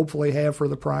you hopefully have for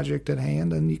the project at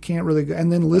hand. And you can't really.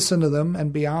 And then listen to them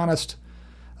and be honest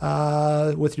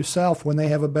with yourself when they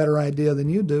have a better idea than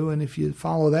you do. And if you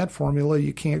follow that formula,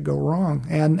 you can't go wrong.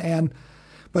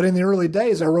 But in the early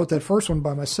days, I wrote that first one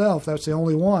by myself. That's the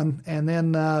only one. And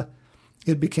then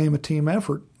it became a team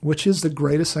effort, which is the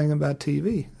greatest thing about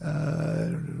TV.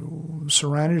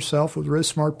 Surround yourself with really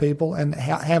smart people and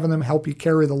having them help you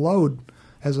carry the load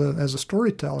as a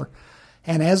storyteller.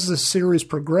 And as the series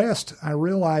progressed, I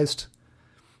realized,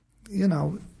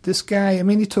 this guy,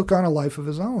 he took on a life of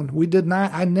his own.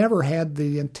 I never had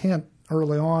the intent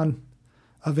early on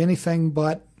of anything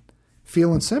but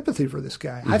feeling sympathy for this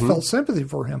guy. I felt sympathy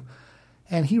for him.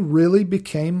 And he really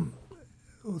became,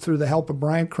 through the help of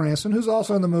Bryan Cranston, who's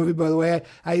also in the movie, by the way.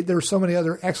 There are so many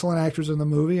other excellent actors in the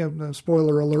movie.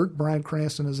 Spoiler alert: Bryan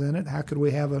Cranston is in it. How could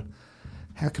we have a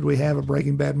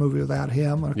Breaking Bad movie without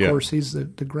him? And of course, he's the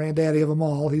granddaddy of them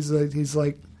all. He's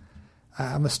like,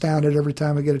 I'm astounded every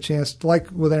time I get a chance. Like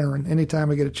with Aaron,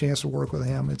 anytime I get a chance to work with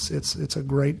him, it's a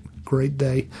great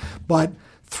day. But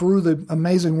through the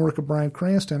amazing work of Bryan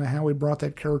Cranston and how he brought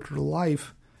that character to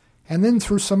life. And then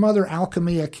through some other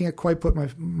alchemy I can't quite put my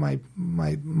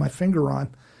finger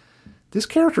on, this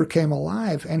character came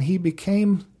alive, and it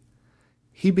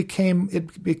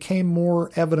became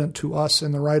more evident to us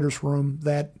in the writers' room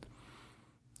that,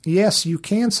 yes, you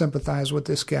can sympathize with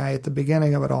this guy at the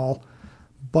beginning of it all,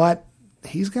 but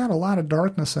he's got a lot of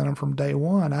darkness in him from day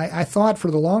one. I thought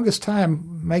for the longest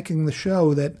time making the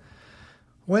show that,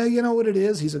 well, you know what it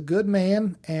is? He's a good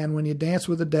man, and when you dance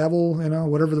with the devil,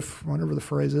 whatever the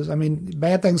phrase is.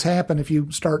 Bad things happen if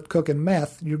you start cooking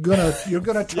meth. You're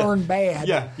gonna turn bad.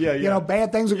 Yeah.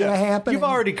 Bad things are gonna happen. You've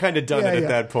already kind of done it at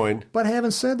that point. But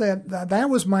having said that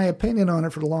was my opinion on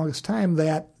it for the longest time.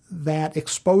 That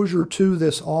exposure to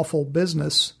this awful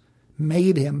business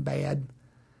made him bad.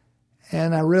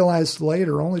 And I realized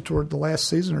later, only toward the last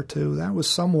season or two, that was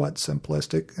somewhat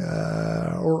simplistic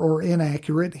or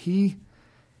inaccurate. He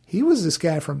was this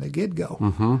guy from the get-go.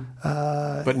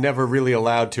 But never really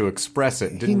allowed to express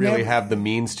it. Didn't really have the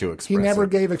means to express it. He never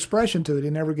gave expression to it. He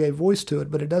never gave voice to it.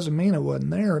 But it doesn't mean it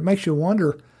wasn't there. It makes you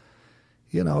wonder,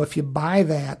 if you buy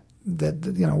that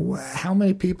how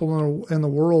many people in the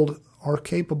world are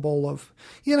capable of,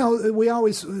 we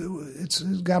always, it's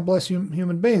God bless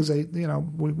human beings. They, we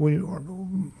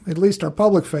at least our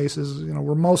public faces,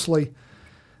 we're mostly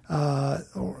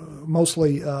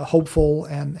hopeful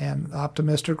and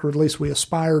optimistic, or at least we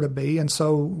aspire to be. And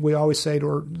so we always say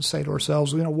to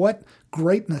ourselves, what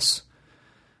greatness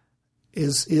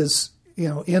is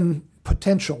in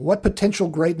potential? What potential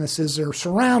greatness is there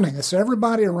surrounding us?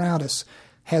 Everybody around us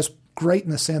has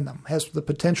greatness in them, has the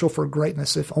potential for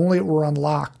greatness if only it were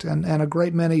unlocked. And a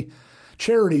great many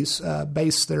charities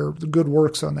base their good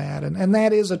works on that. And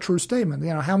that is a true statement.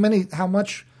 How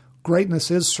much greatness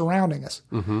is surrounding us.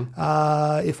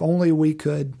 If only we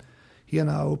could,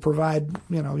 provide,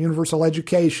 universal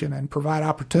education and provide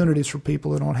opportunities for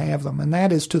people who don't have them. And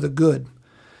that is to the good.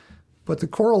 But the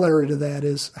corollary to that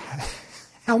is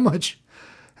how much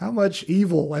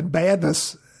evil and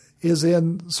badness is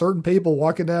in certain people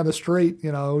walking down the street,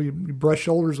 you brush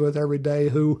shoulders with every day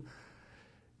who,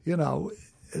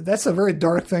 that's a very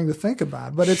dark thing to think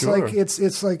about. But it's like,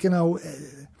 it's like,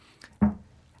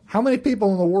 how many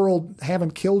people in the world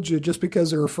haven't killed you just because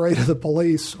they're afraid of the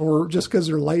police or just because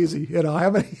they're lazy?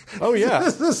 How many? Oh yeah,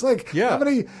 it's like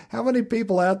how many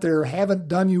people out there haven't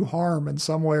done you harm in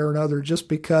some way or another just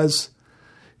because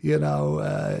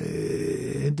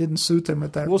it didn't suit them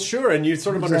at that. Well, sure, and you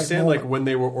sort of understand moment. Like when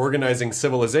they were organizing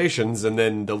civilizations, and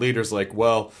then the leader's like,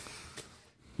 well,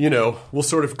 we'll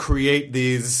sort of create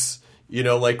these,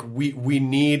 like we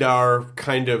need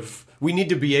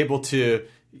to be able to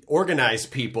organize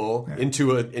people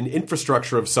into an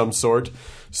infrastructure of some sort.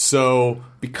 So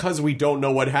because we don't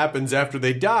know what happens after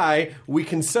they die, we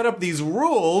can set up these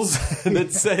rules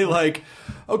that say like,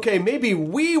 okay, maybe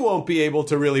we won't be able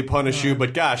to really punish you,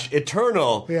 but gosh,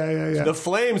 eternal. The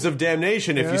flames of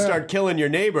damnation if you start killing your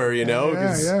neighbor,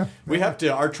 we have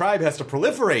to, our tribe has to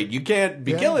proliferate. You can't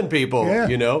be killing people,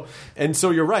 And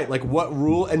so you're right. Like what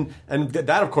rule, and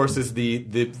that of course is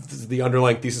the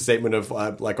underlying thesis statement of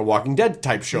like a Walking Dead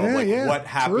type show. What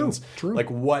happens, True. like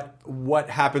what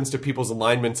happens to people's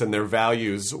alignments and their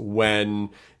values when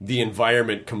the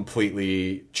environment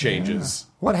completely changes.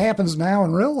 What happens now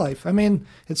in real life?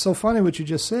 It's so funny what you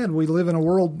just said. We live in a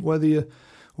world, whether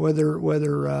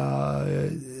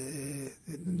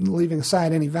leaving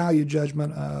aside any value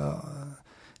judgment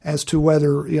as to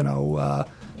whether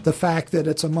the fact that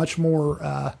it's a much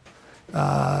more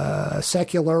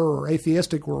secular or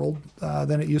atheistic world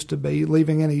than it used to be.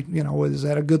 Leaving any, is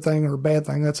that a good thing or a bad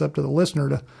thing? That's up to the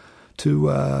listener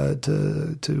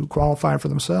to qualify for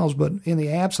themselves. But in the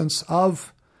absence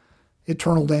of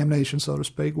eternal damnation, so to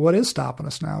speak, what is stopping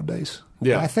us nowadays?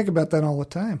 Yeah, I think about that all the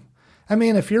time.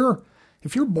 If you're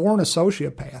born a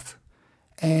sociopath,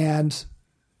 and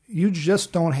you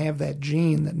just don't have that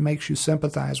gene that makes you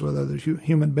sympathize with other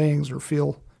human beings or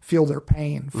feel their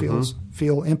pain,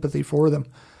 feel empathy for them.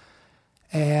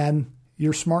 And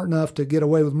you're smart enough to get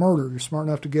away with murder. You're smart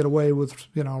enough to get away with,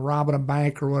 robbing a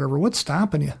bank or whatever. What's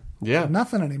stopping you? Yeah.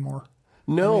 Nothing anymore.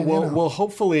 No, well,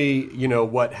 hopefully,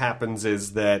 what happens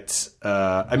is that,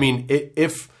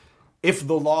 if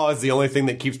the law is the only thing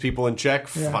that keeps people in check,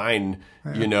 fine,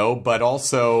 but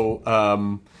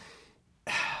also,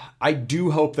 I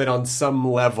do hope that on some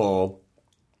level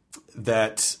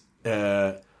that,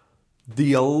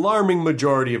 the alarming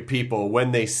majority of people,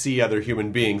 when they see other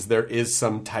human beings, there is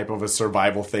some type of a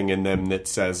survival thing in them that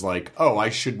says, like, oh, I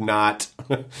should not.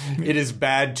 It is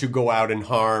bad to go out and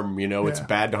harm, it's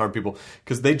bad to harm people.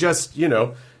 Because they just,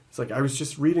 it's like I was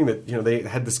just reading that, they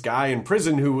had this guy in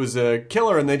prison who was a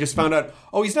killer, and they just found out,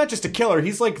 oh, he's not just a killer.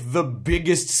 He's like the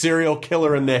biggest serial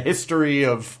killer in the history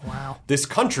of this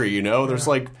country, There's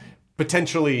like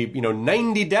potentially,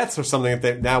 90 deaths or something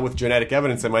that now with genetic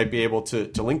evidence they might be able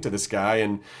to link to this guy.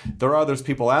 And there are those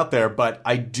people out there, but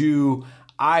I do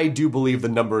believe the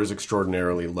number is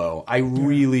extraordinarily low. I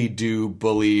really do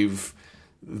believe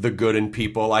the good in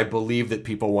people. I believe that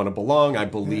people want to belong. I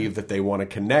believe that they want to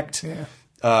connect. Yeah.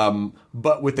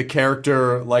 But with a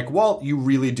character like Walt, you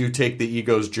really do take the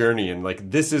ego's journey, and like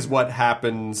this is what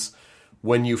happens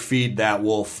when you feed that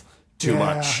wolf too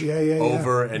much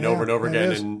over and over and over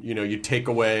again, and you take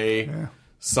away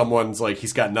someone's like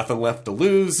he's got nothing left to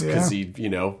lose because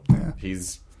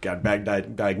he's got a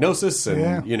bad diagnosis,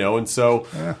 and and so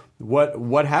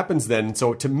what happens then?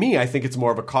 So to me, I think it's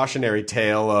more of a cautionary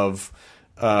tale of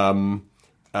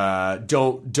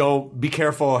don't be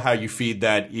careful how you feed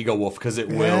that ego wolf, because it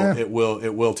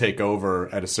will take over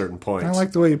at a certain point. I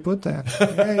like the way you put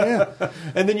that.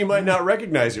 And then you might not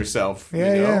recognize yourself.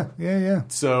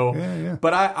 So,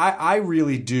 but I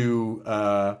really do.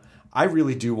 I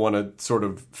really do want to sort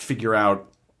of figure out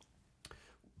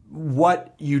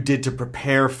what you did to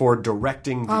prepare for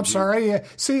directing. I'm sorry. Yeah.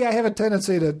 See, I have a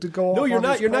tendency to go. No, you're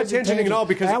not. You're not tangenting at all,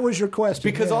 because that was your question.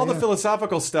 Because the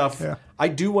philosophical stuff, I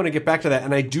do want to get back to that,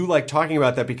 and I do like talking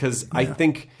about that because I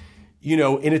think,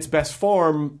 in its best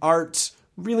form, art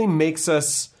really makes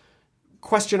us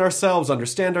question ourselves,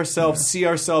 understand ourselves, see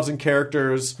ourselves in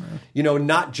characters.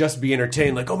 Not just be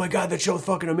entertained, like, oh my God, that show's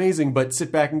fucking amazing, but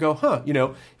sit back and go,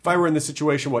 if I were in this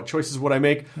situation, what choices would I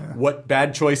make? What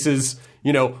bad choices?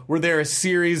 Were there a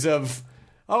series of,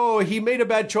 oh, he made a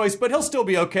bad choice, but he'll still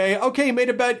be okay. Okay, he made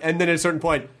a bad, and then at a certain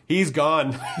point, he's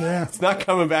gone. Yeah. It's not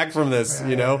coming back from this,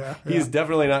 He's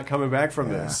definitely not coming back from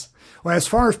this. Well, as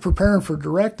far as preparing for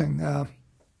directing,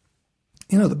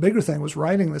 the bigger thing was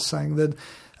writing this thing that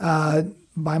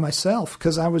by myself,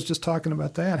 because I was just talking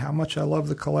about that, how much I love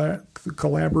the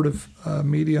collaborative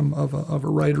medium of a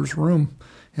writer's room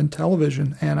in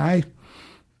television, and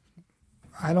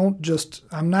I'm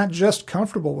not just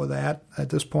comfortable with that at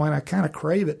this point. I kind of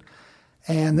crave it.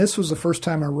 And this was the first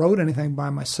time I wrote anything by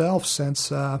myself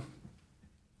since, I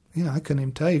couldn't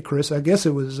even tell you, Chris. I guess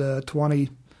it was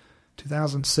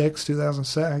 2006,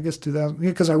 2007, I guess 2000,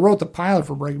 because I wrote the pilot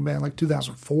for Breaking Bad like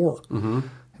 2004. Mm-hmm.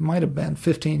 It might have been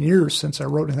 15 years since I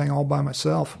wrote anything all by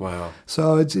myself. Wow.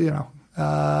 So it's,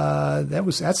 that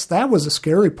was the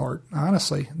scary part,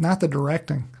 honestly, not the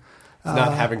directing.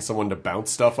 Not having someone to bounce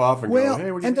stuff off and go, hey, what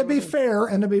are you and to be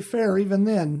fair, even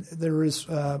then there is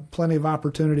plenty of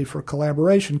opportunity for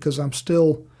collaboration, because I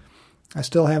still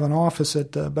have an office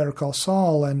at Better Call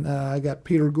Saul, and I got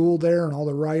Peter Gould there and all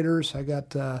the writers. I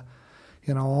got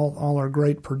all our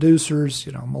great producers,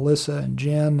 Melissa and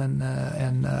Jen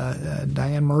and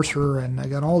Diane Mercer, and I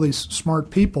got all these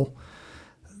smart people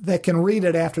that can read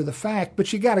it after the fact,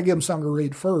 but you got to give them something to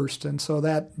read first. And so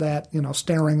that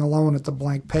staring alone at the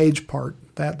blank page part,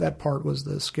 that part was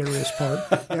the scariest part,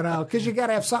 because you got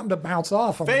to have something to bounce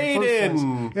off of. Fade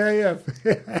in. Yeah.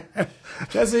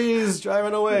 Jesse's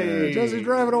driving away. Jesse's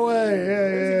driving away.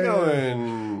 Where's he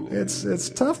going? It's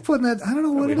tough putting that. I don't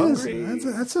know what it hungry. Is.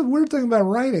 That's a weird thing about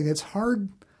writing. It's hard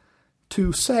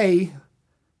to say.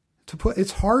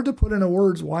 It's hard to put into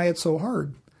words why it's so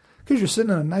hard. Because you're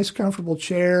sitting in a nice, comfortable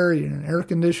chair, you're in an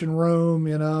air-conditioned room,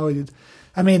 you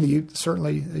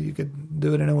could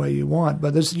do it any way you want,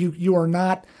 but you are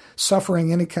not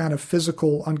suffering any kind of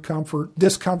physical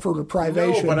discomfort, or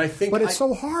privation. No, but it's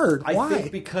so hard. Why? I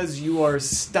think because you are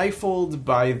stifled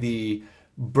by the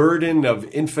burden of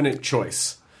infinite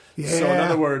choice. Yeah. So in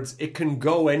other words, it can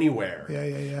go anywhere.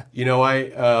 Yeah.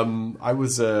 I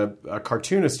was a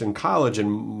cartoonist in college,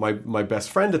 and my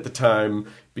best friend at the time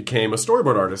became a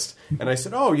storyboard artist. And I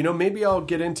said, maybe I'll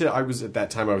get into, at that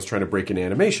time I was trying to break into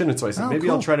animation. And so I said,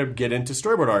 I'll try to get into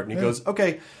storyboard art. And he goes,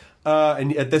 okay,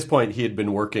 And at this point, he had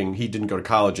been working. He didn't go to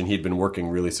college, and he'd been working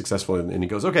really successfully. And he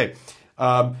goes, "Okay,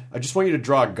 I just want you to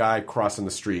draw a guy crossing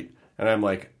the street." And I'm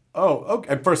like, "Oh, okay."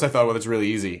 At first, I thought, "Well, it's really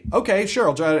easy." Okay, sure,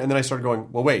 I'll draw it. And then I started going,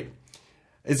 "Well, wait.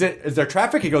 Is there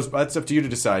traffic?" He goes, "That's up to you to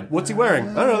decide." "What's he wearing?"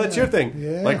 "I don't know. That's your thing."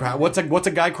 Yeah. Like, what's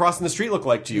a guy crossing the street look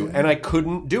like to you? And I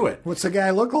couldn't do it. What's the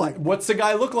guy look like? What's the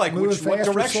guy look like? Moving What fast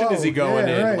or direction slow? is he going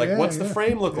Yeah, in? right, Like, yeah, what's the yeah.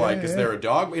 frame look like? Yeah, Is there a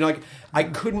dog? You know, like, I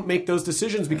couldn't make those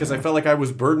decisions because I felt like I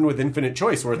was burdened with infinite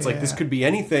choice, where it's like, this could be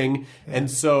anything. And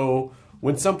so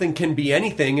when something can be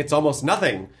anything, it's almost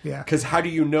nothing. Yeah. Because how do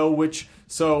you know which?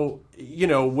 So, you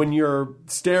know, when you're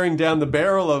staring down the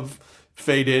barrel of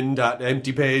fade in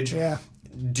empty page,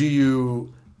 do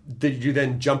you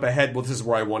then jump ahead? Well, this is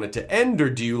where I want it to end, or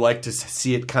do you like to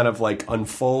see it kind of like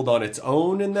unfold on its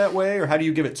own in that way, or how do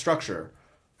you give it structure?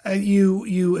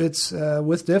 It's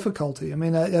with difficulty. I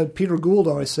mean, Peter Gould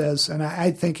always says, and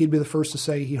I think he'd be the first to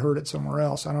say he heard it somewhere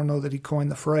else. I don't know that he coined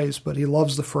the phrase, but he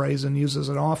loves the phrase and uses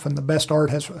it often. The best art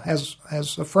has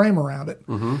a frame around it.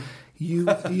 Mm-hmm. You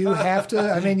have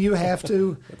to. I mean, you have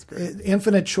to. That's great.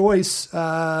 Infinite choice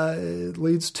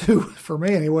leads to, for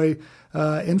me anyway,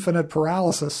 infinite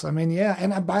paralysis. I mean, yeah.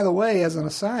 And by the way, as an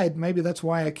aside, maybe that's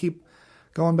why I keep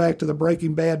going back to the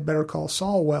Breaking Bad Better Call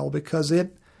Saul because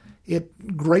it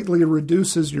greatly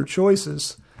reduces your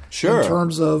choices. Sure. In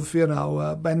terms of,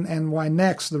 and why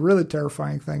next, the really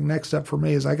terrifying thing next up for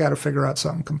me is I got to figure out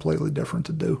something completely different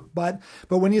to do. But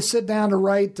when you sit down to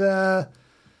write,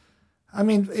 I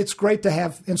mean, it's great to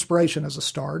have inspiration as a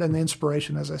start. And the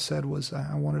inspiration, as I said, was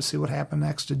I wanted to see what happened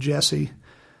next to Jesse.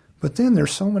 But then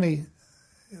there's so many,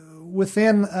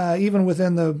 even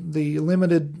within the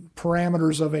limited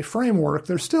parameters of a framework,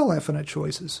 there's still infinite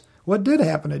choices. What did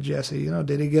happen to Jesse?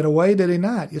 Did he get away? Did he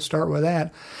not? You start with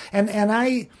that. And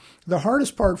the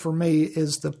hardest part for me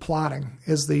is the plotting,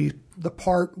 is the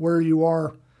part where you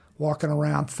are walking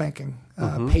around thinking,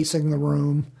 pacing the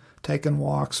room, taking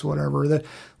walks, whatever.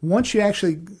 Once you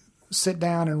actually sit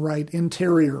down and write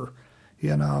interior,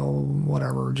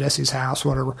 whatever, Jesse's house,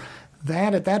 whatever,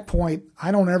 at that point,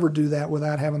 I don't ever do that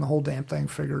without having the whole damn thing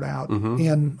figured out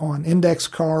on index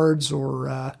cards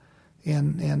or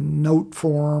in note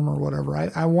form or whatever.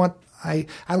 I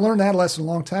learned that lesson a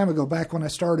long time ago, back when I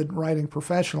started writing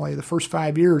professionally. The first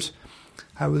 5 years,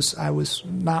 I was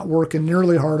not working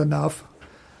nearly hard enough.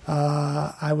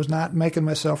 I was not making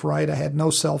myself right. I had no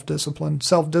self-discipline.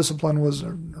 Discipline was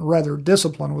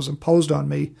imposed on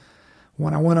me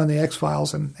when I went on the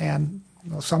X-Files, and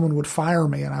someone would fire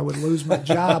me and I would lose my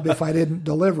job if I didn't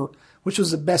deliver, which was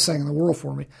the best thing in the world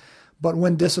for me. But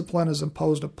when discipline is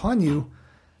imposed upon you,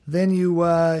 then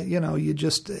you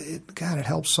just, it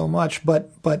helps so much.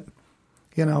 But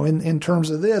in terms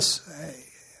of this,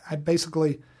 I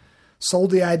basically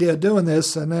sold the idea of doing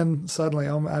this, and then suddenly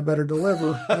I better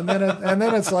deliver. And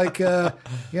then it's like,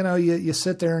 you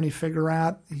sit there and you figure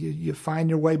out, you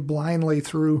find your way blindly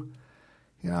through.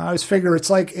 I always figure I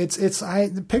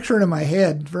picture it in my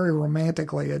head very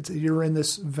romantically. You're in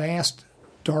this vast,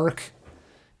 dark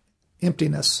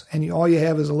emptiness, and all you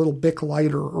have is a little Bic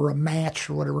lighter or a match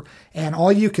or whatever, and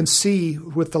all you can see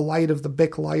with the light of the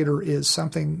Bic lighter is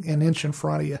something an inch in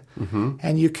front of you,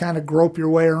 and you kind of grope your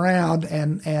way around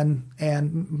and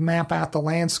map out the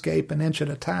landscape an inch at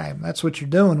a time. That's what you're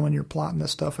doing when you're plotting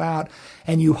this stuff out,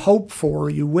 and you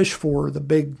wish for the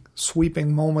big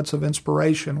sweeping moments of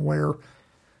inspiration where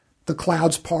the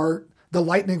clouds part, the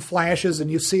lightning flashes, and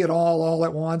you see it all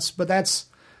at once. But that's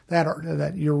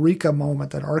that eureka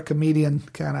moment, that Archimedean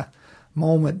kind of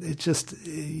moment. It just,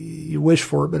 you wish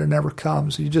for it, but it never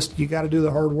comes. You got to do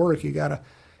the hard work. You got to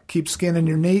keep skinning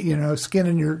your knee,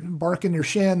 barking your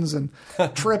shins and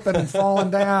tripping and falling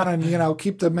down, and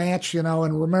keep the match,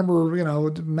 and remember,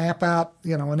 to map out,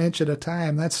 an inch at a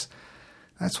time. That's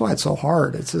why it's so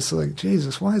hard. It's just like,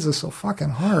 Jesus, why is this so fucking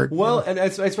hard? Well, and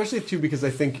especially too, because I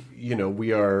think,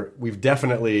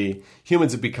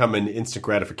 humans have become an instant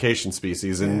gratification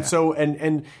species. And so,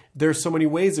 and there's so many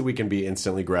ways that we can be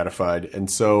instantly gratified.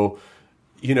 And so,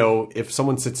 if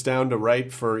someone sits down to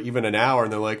write for even an hour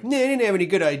and they're like, nah, I didn't have any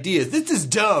good ideas, this is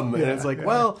dumb. And it's like,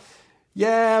 well,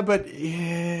 yeah, but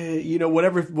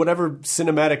whatever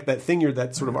cinematic that thing,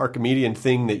 that sort of Archimedean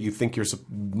thing that you think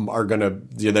are gonna,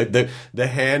 the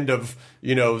hand of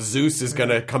Zeus is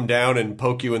gonna come down and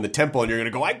poke you in the temple, and you're gonna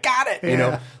go, I got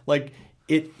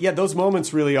it. Those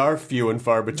moments really are few and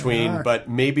far between. But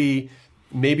maybe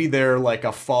they're like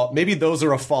maybe those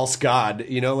are a false god.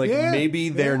 Maybe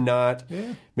they're not.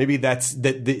 Yeah. Maybe that's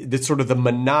the sort of the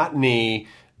monotony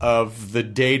of the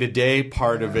day-to-day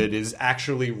part of it is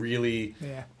actually really,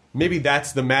 maybe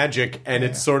that's the magic, and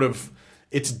it's sort of,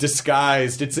 it's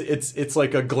disguised. It's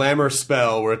like a glamour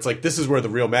spell where it's like this is where the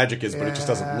real magic is, but it just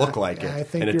doesn't look like I it,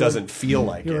 think and it doesn't feel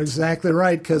like it. You're exactly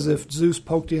right, because if Zeus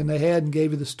poked you in the head and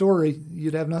gave you the story,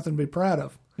 you'd have nothing to be proud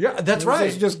of. Yeah, that's right.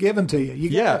 It's just given to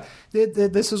you.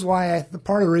 This is why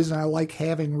part of the reason I like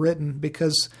having written,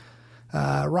 because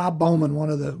Rob Bowman, one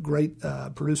of the great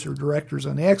producer directors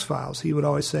on the X-Files, he would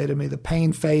always say to me, "The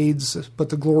pain fades, but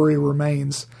the glory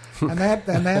remains," and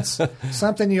that's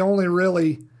something you only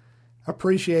really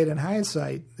appreciate in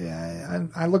hindsight.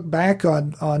 I look back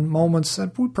on moments,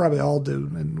 and we probably all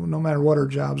do, and no matter what our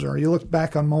jobs are, you look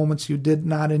back on moments you did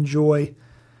not enjoy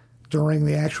during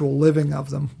the actual living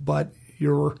of them, but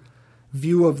your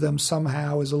view of them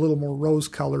somehow is a little more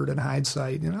rose-colored in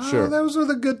hindsight. Sure. Those were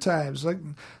the good times. Like,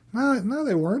 no,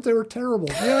 they weren't. They were terrible.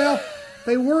 Well,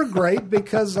 they were great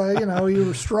because you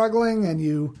were struggling and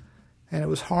it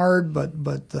was hard,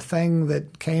 but the thing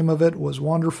that came of it was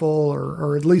wonderful,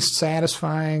 or at least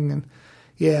satisfying. And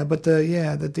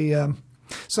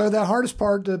so the hardest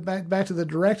part, back to the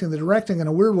directing in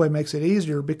a weird way makes it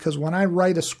easier, because when I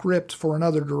write a script for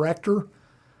another director,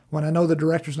 when I know the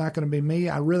director's not going to be me,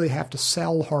 I really have to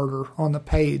sell harder on the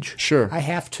page. Sure. I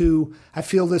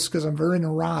feel this because I'm very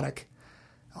neurotic,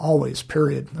 always,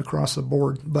 period, across the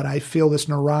board. But I feel this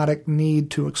neurotic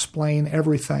need to explain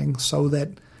everything so that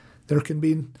there can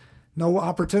be no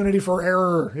opportunity for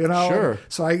error, Sure.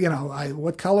 So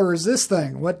what color is this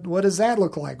thing? What does that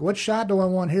look like? What shot do I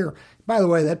want here? By the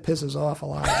way, that pisses off a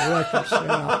lot of directors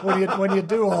when you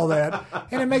do all that,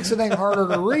 and it makes the thing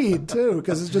harder to read too,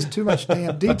 because it's just too much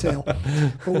damn detail.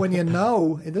 But when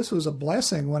this was a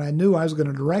blessing. When I knew I was going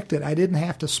to direct it, I didn't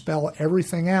have to spell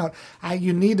everything out.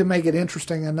 You need to make it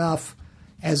interesting enough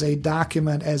as a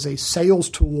document, as a sales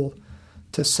tool,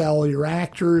 to sell your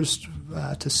actors,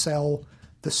 to sell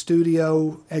the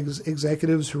studio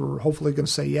executives who are hopefully going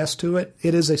to say yes to it.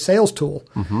 It is a sales tool.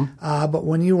 Mm-hmm. But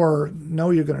when you know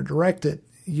you're going to direct it,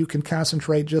 you can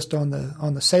concentrate just on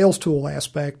the sales tool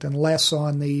aspect and less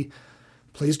on the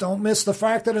please don't miss the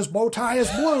fact that his bow tie is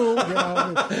blue.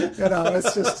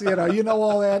 It's just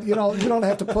all that. You don't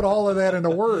have to put all of that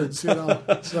into words. So.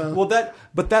 Well,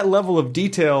 that level of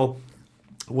detail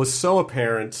was so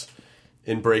apparent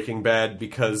in Breaking Bad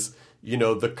because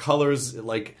the colors,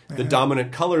 like the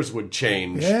dominant colors would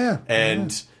change. Yeah.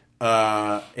 And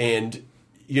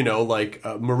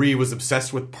Marie was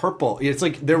obsessed with purple. It's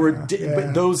like there were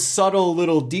but those subtle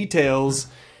little details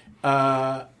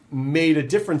made a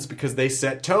difference because they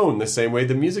set tone the same way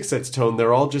the music sets tone.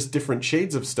 They're all just different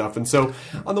shades of stuff. And so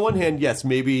on the one hand, yes,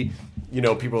 maybe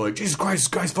people are like, Jesus Christ, this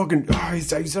guy's fucking, he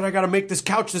said I got to make this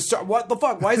couch this start. What the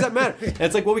fuck? Why does that matter? And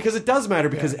it's like, well, because it does matter,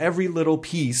 because every little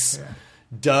piece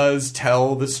does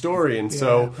tell the story. And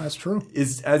so that's true.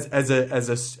 Is as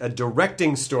a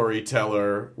directing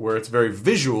storyteller where it's very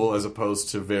visual as opposed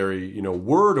to very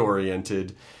word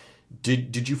oriented,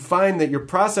 did you find that your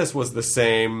process was the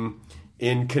same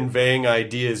in conveying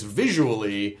ideas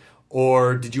visually,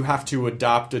 or did you have to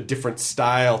adopt a different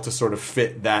style to sort of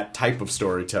fit that type of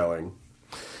storytelling?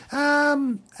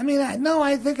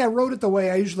 I think I wrote it the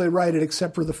way I usually write it,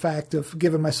 except for the fact of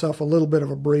giving myself a little bit of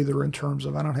a breather in terms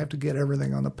of I don't have to get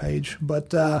everything on the page.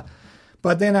 But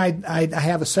then I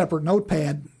have a separate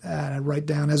notepad I write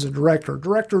down as a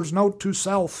director's note to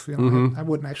self. I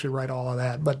wouldn't actually write all of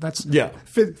that, but that's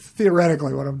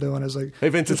theoretically what I'm doing is like, hey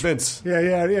Vince, it's Vince.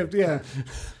 Yeah.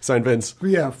 Sign Vince.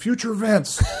 Yeah, future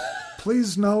Vince.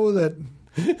 Please know that.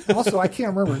 Also, I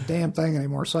can't remember a damn thing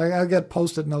anymore, so I get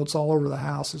Post-it notes all over the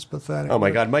house. It's pathetic. Oh, my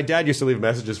God. My dad used to leave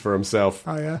messages for himself.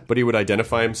 Oh, yeah? But he would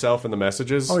identify himself in the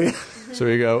messages. Oh, yeah. So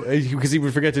he'd go, because he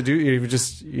would forget to do, he would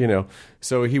just,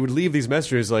 so he would leave these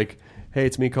messages like, hey,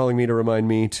 it's me calling me to remind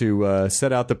me to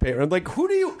set out the paper. I'm like,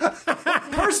 who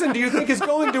person do you think is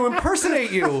going to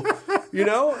impersonate you?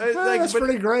 That's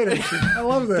pretty great, actually. I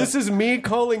love that. This is me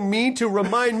calling me to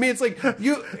remind me. It's like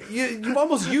you've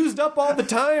almost used up all the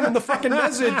time in the fucking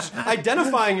message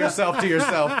identifying yourself to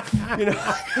yourself.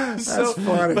 That's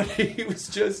funny. But he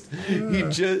just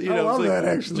I love that,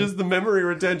 actually. Just the memory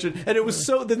retention. And it was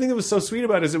the thing that was so sweet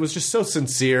about it is it was just so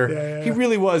sincere. Yeah. He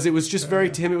really was. It was just very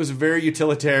to him. It was very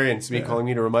utilitarian. It's me calling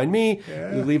me to remind me.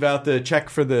 Yeah. You leave out the check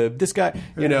for this guy.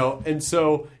 And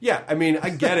so I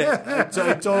get it.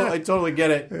 I totally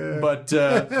get it. But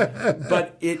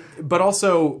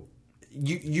also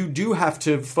you do have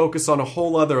to focus on a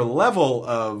whole other level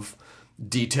of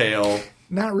detail.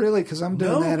 Not really, because I'm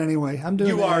doing that anyway. I'm doing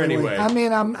you that are anyway. I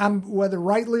mean, I'm whether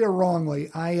rightly or wrongly,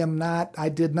 I am not. I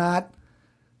did not.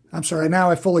 I'm sorry.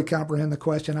 Now I fully comprehend the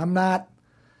question. I'm not.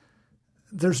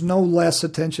 There's no less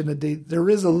attention to detail. There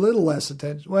is a little less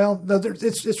attention. Well, no,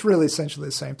 it's really essentially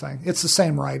the same thing. It's the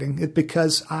same writing.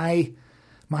 Because I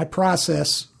my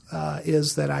process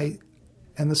is that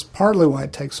and this is partly why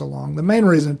it takes so long. The main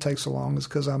reason it takes so long is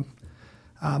because I'm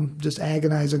just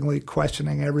agonizingly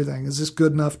questioning everything. Is this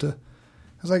good enough to?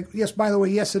 I was like, yes. By the way,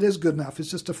 yes, it is good enough.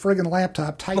 It's just a friggin'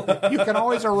 laptop. Type it. You can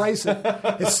always erase it.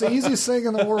 It's the easiest thing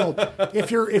in the world. If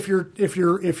you're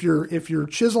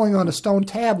chiseling on a stone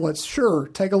tablet, sure,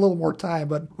 take a little more time.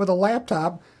 But with a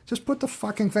laptop, just put the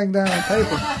fucking thing down on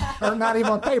paper, or not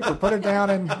even on paper. Put it down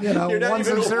in ones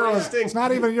and zeros. It's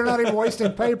not even. You're not even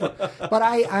wasting paper. But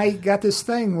I got this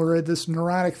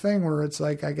neurotic thing where it's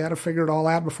like I got to figure it all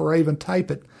out before I even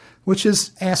type it, which is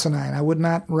asinine. I would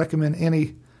not recommend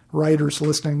any writers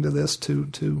listening to this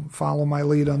to follow my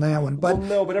lead on that one. But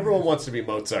but everyone wants to be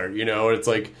Mozart, It's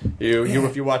like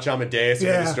if you watch Amadeus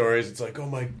and the stories, it's like, oh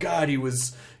my God, he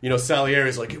was,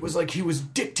 Salieri's like, it was like he was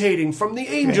dictating from the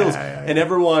angels, and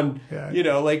everyone,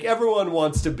 everyone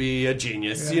wants to be a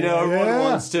genius, everyone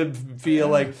wants to feel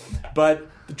like, but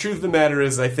the truth of the matter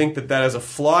is, I think that is a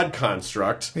flawed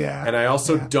construct, and I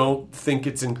also don't think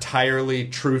it's entirely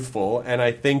truthful, and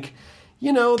I think,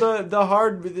 the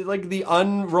hard, like the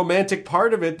unromantic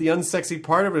part of it, the unsexy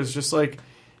part of it is just like,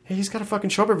 hey, he's got to fucking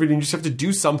show up every day. You just have to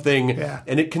do something,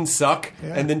 and it can suck.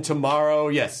 Yeah. And then tomorrow,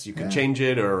 yes, you can change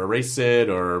it or erase it,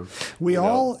 or we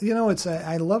all,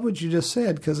 I love what you just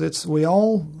said, because we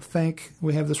all think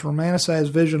we have this romanticized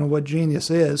vision of what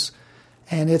genius is,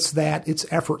 and it's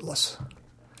effortless.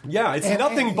 Yeah, it's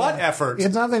nothing but effort.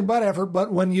 It's nothing but effort.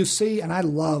 But when you see, and I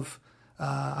love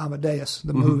Amadeus,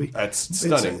 the movie. That's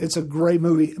stunning. It's a great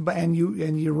movie. And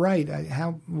you're right.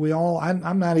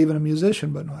 I'm not even a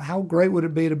musician, but how great would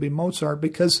it be to be Mozart?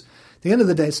 Because at the end of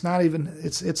the day, it's not even.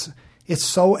 It's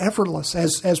so effortless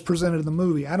as presented in the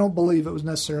movie. I don't believe it was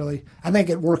necessarily. I think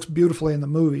it works beautifully in the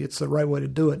movie. It's the right way to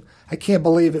do it. I can't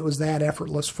believe it was that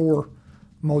effortless for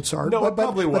Mozart. No, it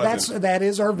probably wasn't. But that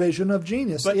is our vision of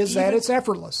genius, that it's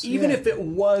effortless. Even if it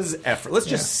was effortless, let's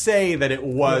just say that it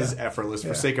was effortless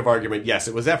for sake of argument. Yes,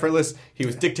 it was effortless. He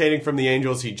was dictating from the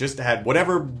angels. He just had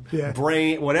whatever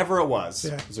brain, whatever it was.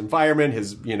 His environment,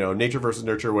 his nature versus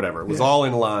nurture, whatever. It was all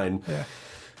in line. Yeah.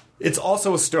 It's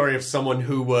also a story of someone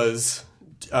who was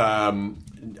never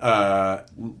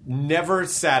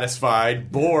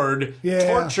satisfied, bored,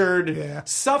 tortured,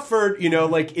 suffered,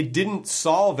 like it didn't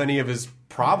solve any of his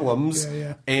problems.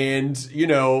 And,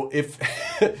 if,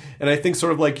 and I think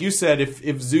sort of like you said,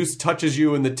 if Zeus touches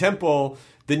you in the temple,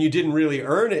 then you didn't really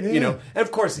earn it, And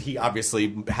of course, he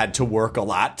obviously had to work a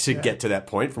lot to get to that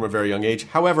point from a very young age.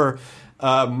 However,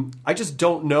 I just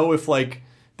don't know if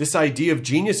this idea of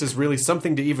genius is really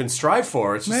something to even strive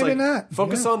for. It's just maybe not.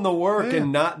 Focus on the work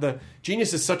and not the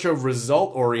genius is such a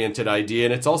result-oriented idea,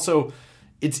 and it's also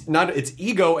it's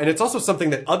ego, and it's also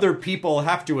something that other people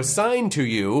have to assign to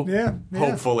you.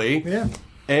 Hopefully.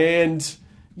 And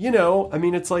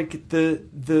it's like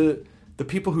the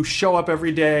people who show up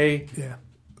every day,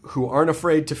 who aren't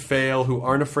afraid to fail, who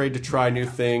aren't afraid to try new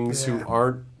things, who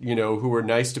aren't who are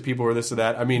nice to people or this or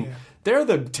that. I mean. They're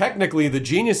technically the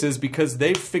geniuses because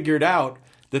they've figured out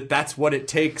that that's what it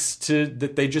takes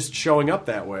that they just showing up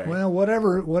that way. Well,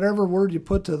 whatever word you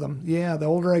put to them. Yeah, the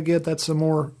older I get, those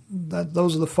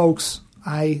are the folks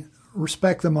I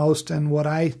respect the most and what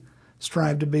I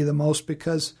strive to be the most,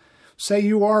 because say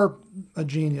you are a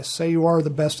genius, say you are the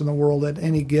best in the world at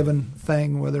any given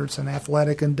thing, whether it's an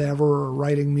athletic endeavor or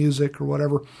writing music or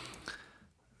whatever,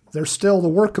 there's still the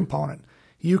work component.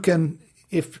 You can...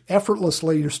 If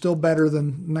effortlessly you're still better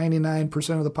than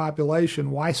 99% of the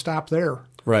population, why stop there?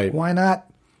 Right. Why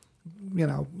not,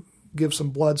 give some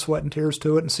blood, sweat, and tears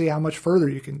to it and see how much further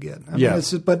you can get? I mean,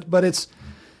 but it's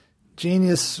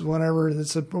genius, whatever.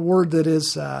 It's a word that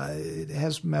it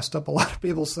has messed up a lot of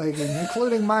people's thinking,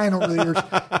 including mine over the years.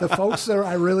 The folks that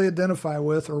I really identify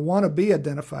with or want to be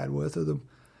identified with are the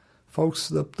folks,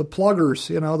 the pluggers,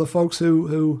 the folks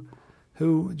who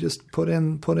just put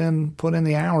in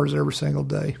the hours every single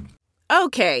day.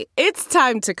 Okay, it's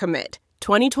time to commit.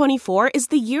 2024 is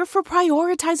the year for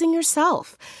prioritizing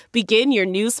yourself. Begin your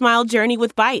new smile journey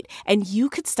with Byte, and you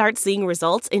could start seeing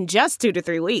results in just 2 to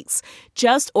 3 weeks.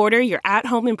 Just order your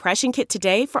at-home impression kit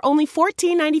today for only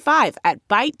 $14.95 at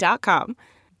Byte.com.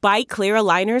 Byte Clear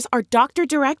aligners are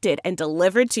doctor-directed and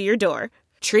delivered to your door.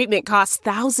 Treatment costs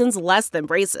thousands less than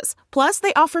braces. Plus,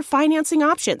 they offer financing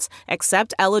options,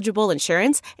 accept eligible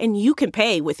insurance, and you can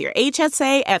pay with your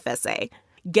HSA FSA.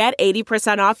 Get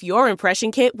 80% off your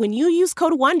impression kit when you use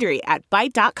code WONDERY at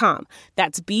Byte.com.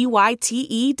 That's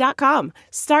BYTE.com.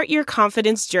 Start your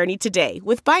confidence journey today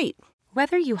with Byte.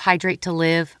 Whether you hydrate to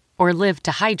live or live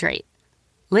to hydrate,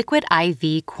 Liquid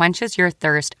IV quenches your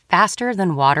thirst faster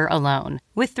than water alone,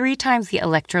 with 3 times the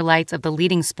electrolytes of the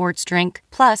leading sports drink,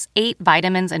 plus 8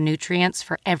 vitamins and nutrients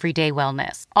for everyday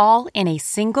wellness, all in a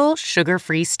single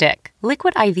sugar-free stick.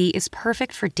 Liquid IV is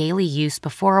perfect for daily use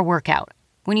before a workout,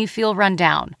 when you feel run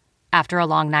down, after a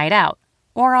long night out,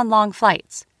 or on long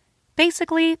flights.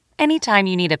 Basically, anytime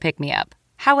you need a pick-me-up,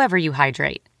 however you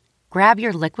hydrate. Grab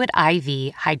your Liquid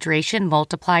IV Hydration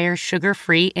Multiplier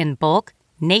sugar-free in bulk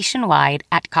nationwide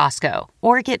at Costco,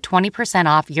 or get 20%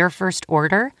 off your first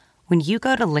order when you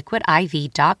go to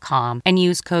liquidiv.com and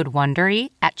use code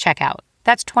WONDERY at checkout.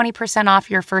 That's 20%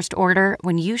 off your first order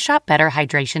when you shop Better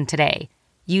Hydration today,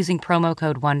 using promo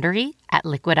code WONDERY at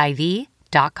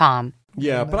liquidiv.com.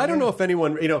 Yeah, but I don't know if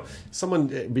anyone, someone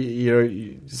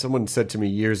said to me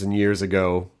years and years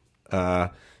ago,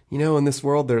 in this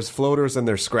world there's floaters and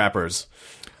there's scrappers.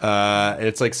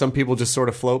 It's like some people just sort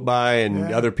of float by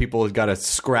and other people have got to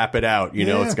scrap it out.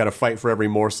 It's got to fight for every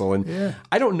morsel. And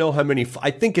I don't know how many. I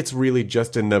think it's really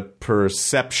just in the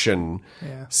perception.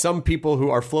 Yeah. Some people who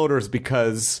are floaters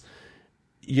because,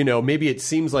 maybe it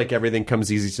seems like everything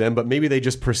comes easy to them, but maybe they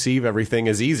just perceive everything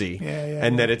as easy.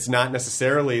 And that it's not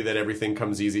necessarily that everything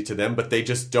comes easy to them, but they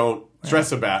just don't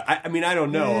stress about it. I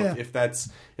don't know if that's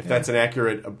an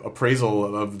accurate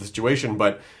appraisal of the situation,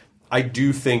 but I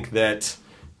do think that,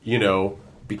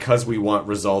 because we want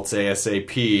results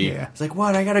ASAP, it's like,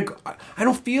 what? I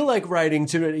don't feel like writing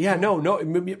to. Yeah, no.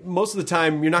 Most of the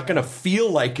time, you're not going to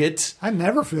feel like it. I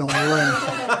never feel like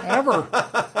writing, ever.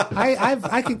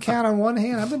 I can count on one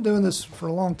hand. I've been doing this for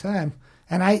a long time,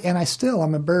 and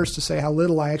I'm embarrassed to say how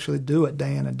little I actually do it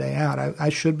day in and day out. I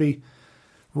should be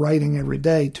writing every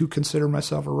day to consider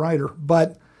myself a writer,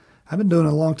 but I've been doing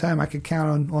it a long time. I could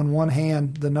count on one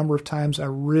hand the number of times I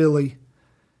really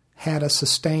had a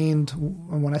sustained,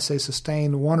 and when I say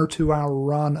sustained, 1 or 2 hour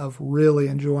run of really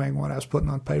enjoying what I was putting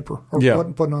on paper or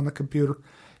putting on the computer.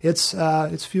 It's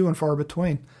few and far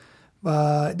between.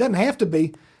 It doesn't have to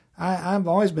be. I've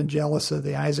always been jealous of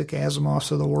the Isaac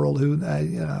Asimovs of the world who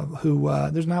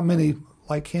there's not many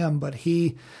like him, but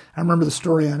I remember the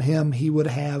story on him. Even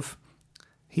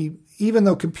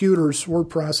though computers, word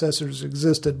processors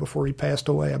existed before he passed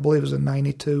away, I believe it was in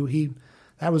 92,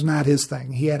 that was not his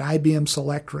thing. He had IBM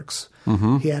Selectrics.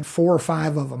 Mm-hmm. He had 4 or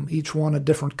 5 of them, each one a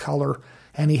different color,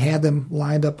 and he had them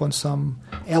lined up on some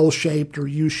L-shaped or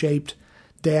U-shaped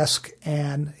desk,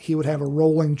 and he would have a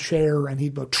rolling chair, and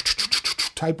he'd go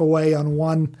type away on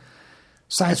one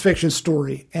science fiction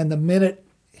story. And the minute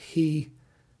the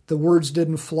words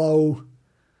didn't flow,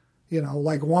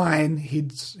 like wine,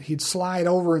 he'd slide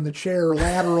over in the chair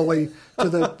laterally to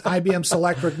the IBM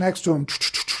Selectric next to him,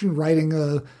 writing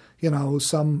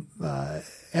some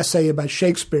essay about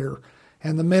Shakespeare.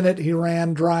 And the minute he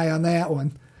ran dry on that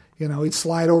one, he'd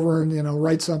slide over and,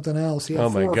 write something else. He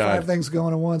had 4 or 5 things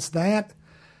going at once. I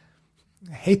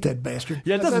hate that bastard.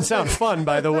 Yeah, it doesn't sound fun,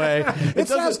 by the way.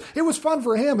 It was fun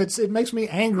for him. It makes me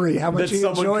angry how much he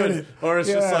enjoyed it. Or it's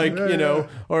just like,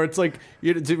 or it's like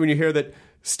when you hear that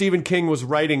Stephen King was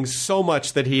writing so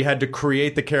much that he had to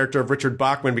create the character of Richard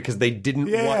Bachman because they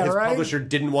didn't want his publisher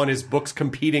didn't want his books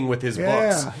competing with his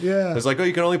books. Yeah. It's like,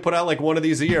 you can only put out like one of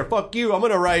these a year. Fuck you, I'm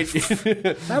going to write.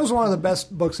 That was one of the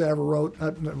best books I ever wrote.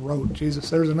 Jesus,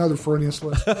 there's another Freudian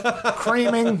slip.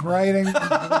 Creaming, writing.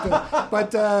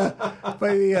 But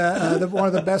one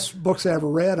of the best books I ever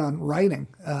read on writing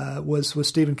was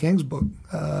Stephen King's book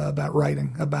about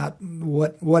writing, about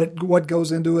what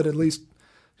goes into it, at least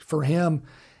for him.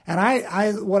 And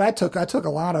I took a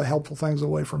lot of helpful things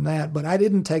away from that, but I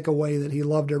didn't take away that he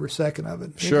loved every second of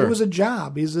it. Sure. It was a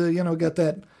job. He's got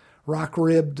that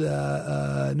rock-ribbed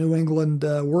New England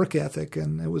work ethic,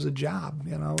 and it was a job,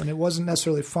 and it wasn't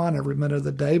necessarily fun every minute of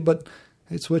the day, but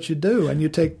it's what you do, and you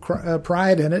take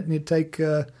pride in it, and you take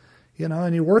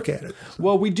and you work at it. So.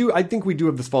 Well, I think we do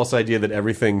have this false idea that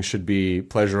everything should be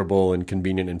pleasurable and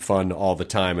convenient and fun all the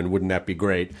time, and wouldn't that be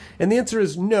great? And the answer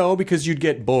is no, because you'd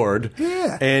get bored.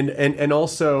 Yeah. And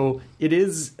also it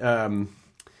is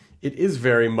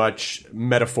very much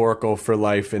metaphorical for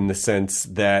life in the sense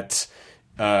that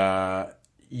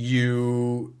if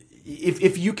you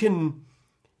can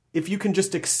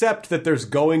just accept that there's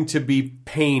going to be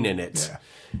pain in it. Yeah.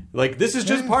 Like, this is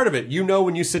just part of it.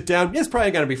 When you sit down, it's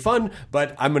probably going to be fun,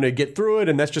 but I'm going to get through it,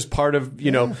 and that's just part of,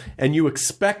 and you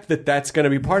expect that that's going to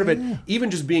be part of it.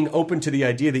 Even just being open to the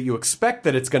idea that you expect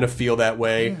that it's going to feel that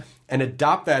way and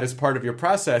adopt that as part of your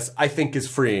process, I think is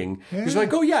freeing. Yeah. You're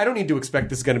like, I don't need to expect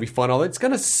this is going to be fun. It's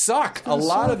going to suck a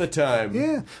lot of the time.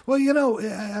 Yeah. Well,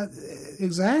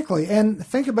 exactly. And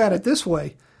think about it this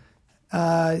way.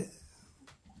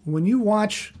 When you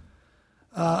watch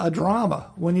a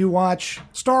drama, when you watch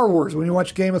Star Wars, when you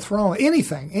watch Game of Thrones,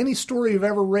 anything, any story you've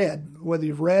ever read, whether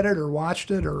you've read it or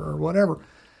watched it or whatever,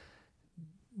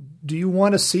 do you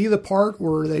want to see the part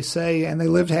where they say, and they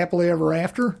lived happily ever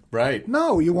after? Right.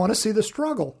 No, you want to see the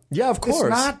struggle. Yeah, of course. It's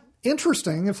not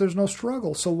interesting if there's no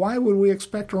struggle. So why would we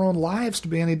expect our own lives to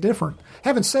be any different?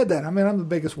 Having said that, I mean, I'm the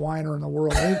biggest whiner in the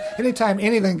world. Anytime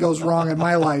anything goes wrong in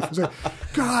my life, it's like,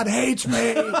 God hates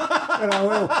me.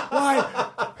 Why?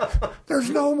 There's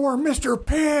no more Mr.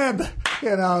 Pibb.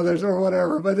 There's or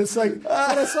whatever. But it's like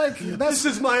this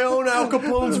is my own Al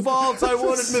Capone's fault. I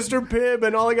wanted Mr. Pibb,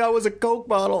 and all I got was a Coke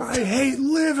bottle. I hate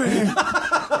living.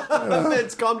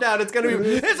 It's calm down. It's gonna be.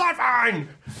 It's not fine.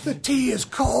 The tea is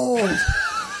cold.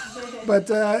 But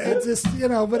it's just,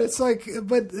 but it's like,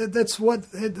 but that's what.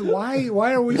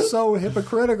 Why are we so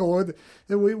hypocritical?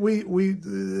 We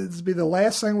it'd be the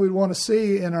last thing we'd want to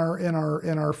see in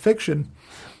our fiction.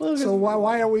 So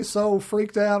why are we so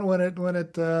freaked out when it?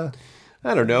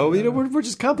 I don't know. We're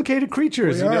just complicated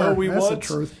creatures. That's want the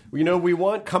truth. We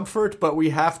want comfort, but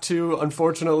we have to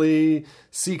unfortunately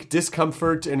seek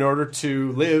discomfort in order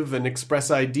to live and express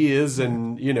ideas.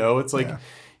 And it's like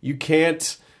you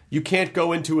can't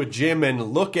go into a gym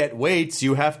and look at weights.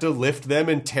 You have to lift them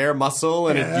and tear muscle,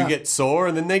 and you get sore,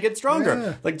 and then they get stronger.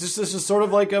 Yeah. Like this is sort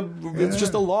of like it's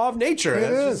just a law of nature.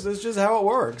 It's just how it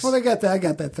works. Well, I got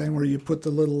that thing where you put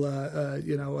the little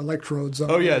electrodes on.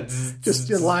 Oh yeah, just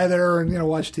you lie there and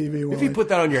watch TV. If you put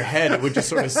that on your head, it would just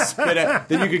sort of spit out.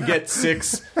 Then you could get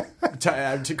 6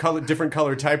 different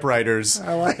color typewriters,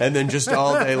 and then just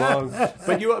all day long.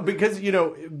 But because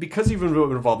you've been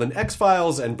involved in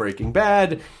X-Files and Breaking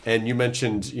Bad. And you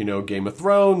mentioned, Game of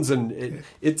Thrones, and it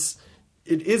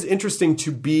is interesting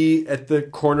to be at the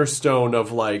cornerstone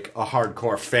of like a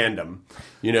hardcore fandom.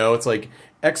 It's like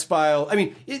X-Files. I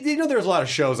mean, there's a lot of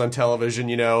shows on television,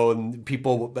 and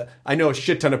people. I know a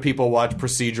shit ton of people watch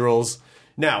procedurals.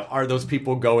 Now, are those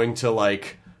people going to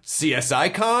like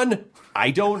CSI Con?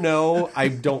 I don't know. I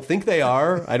don't think they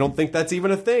are. I don't think that's even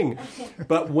a thing.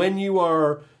 But when you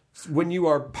are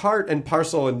part and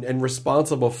parcel and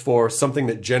responsible for something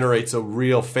that generates a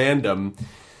real fandom,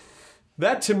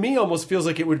 that to me almost feels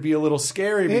like it would be a little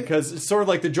scary because it's sort of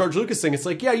like the George Lucas thing. It's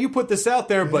like, you put this out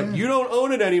there, but you don't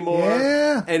own it anymore.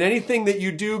 Yeah. And anything that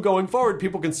you do going forward,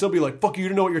 people can still be like, fuck you,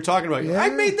 don't know what you're talking about. Yeah. I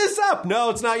made this up. No,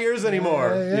 it's not yours anymore.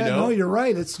 No, you're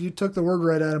right. You took the word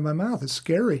right out of my mouth. It's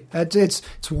scary.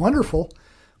 It's wonderful,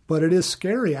 but it is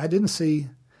scary. I didn't see...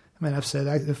 I mean, I've said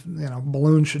if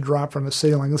balloons should drop from the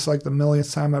ceiling. It's like the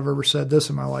millionth time I've ever said this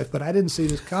in my life, but I didn't see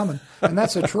this coming, and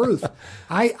that's the truth.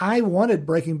 I wanted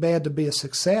Breaking Bad to be a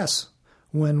success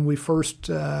when we first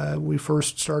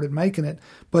started making it,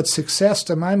 but success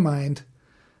to my mind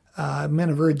meant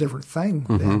a very different thing.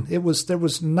 Then there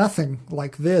was nothing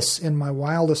like this in my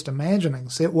wildest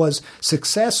imaginings.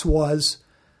 Success was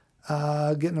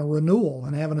getting a renewal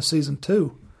and having a season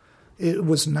 2. It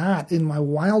was not in my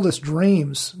wildest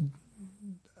dreams.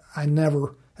 I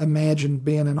never imagined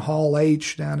being in Hall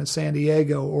H down in San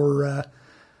Diego,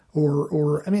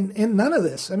 or I mean, in none of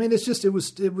this. I mean, it's just it was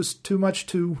too much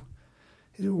to.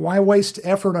 Why waste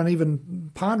effort on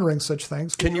even pondering such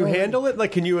things? Can you handle it?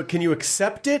 Like, can you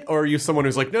accept it, or are you someone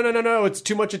who's like, no, it's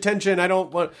too much attention. I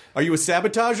don't want. Are you a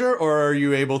sabotager, or are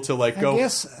you able to like go? I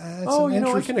guess.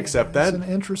 I can accept that. It's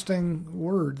an interesting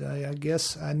word. I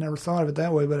guess I never thought of it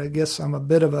that way, but I guess I'm a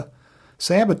bit of a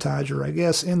sabotager. I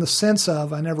guess in the sense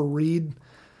of I never read.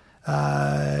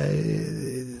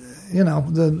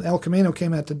 The El Camino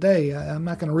came out today. I'm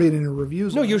not going to read any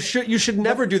reviews. No, you should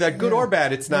never do that, good or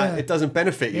bad. It's not. It doesn't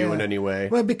benefit you in any way.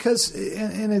 Well, because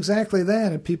and exactly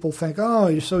that, and people think, oh,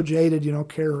 you're so jaded, you don't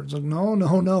care. It's like,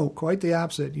 no, quite the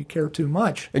opposite. You care too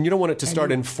much, and you don't want it to start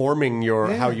informing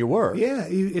how you work. Yeah,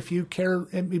 if you care,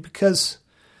 because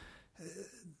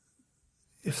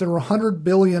if there were 100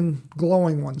 billion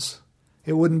glowing ones,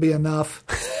 it wouldn't be enough,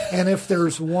 and if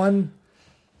there's one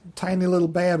tiny little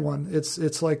bad one,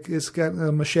 it's like it's got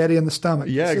a machete in the stomach.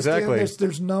 Yeah, exactly.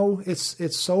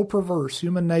 It's so perverse.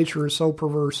 Human nature is so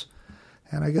perverse,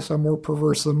 and I guess I'm more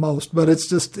perverse than most. But it's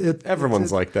just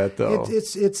everyone's like that though.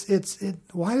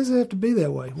 Why does it have to be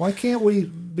that way? Why can't we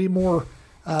be more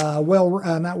not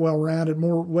well-rounded,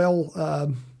 more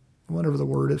whatever the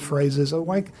word is, phrase is?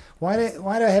 Why do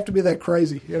I have to be that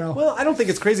crazy? Well, I don't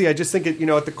think it's crazy. I just think it.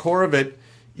 At the core of it.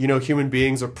 Human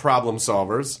beings are problem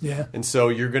solvers. Yeah. And so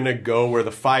you're going to go where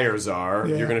the fires are.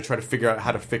 Yeah. You're going to try to figure out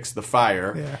how to fix the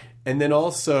fire. Yeah. And then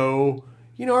also,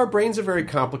 our brains are very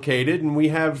complicated, and we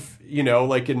have, you know,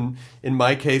 like in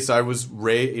my case, I was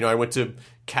raised, you know, I went to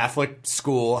Catholic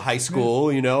school, high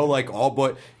school, you know, like all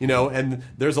boy, you know, and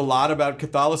there's a lot about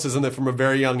Catholicism that from a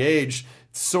very young age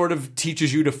sort of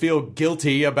teaches you to feel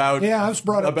guilty about. Yeah, I was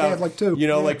brought up Catholic too. You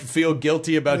know, like feel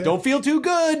guilty about don't feel too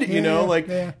good, you know, like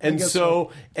and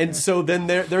so then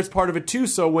there's part of it too.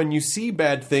 So when you see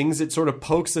bad things, it sort of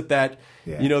pokes at that,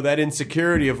 you know, that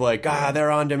insecurity of like,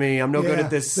 they're onto me. I'm no good at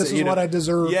this. This is you know? what I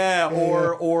deserve.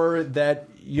 Or that,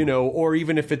 you know, or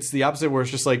even if it's the opposite where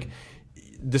it's just like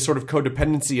this sort of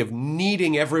codependency of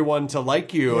needing everyone to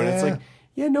like you, and it's like.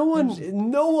 Yeah, no one's got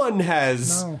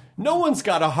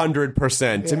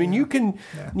 100%. I mean, you can,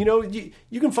 you know,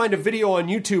 you can find a video on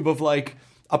YouTube of like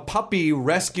a puppy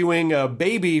rescuing a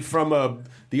baby from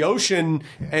the ocean,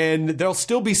 and there'll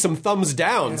still be some thumbs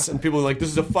downs, and people are like, "This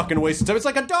is a fucking waste of time." It's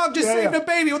like a dog just saved a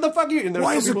baby. What the fuck are you? And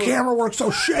why does the camera work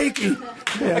so shaky?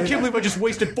 I can't believe I just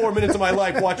wasted 4 minutes of my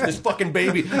life watching this fucking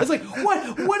baby. I was like,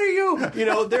 what? What are you? You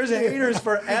know, there's haters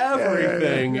for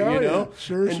everything. You know,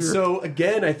 sure. So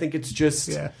again, I think it's just.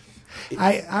 Yeah.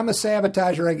 I'm a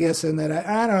sabotager, I guess, in that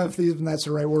I don't know if even that's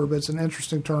the right word, but it's an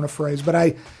interesting turn of phrase.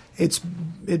 But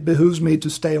it behooves me to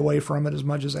stay away from it as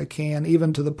much as I can,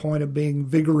 even to the point of being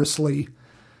vigorously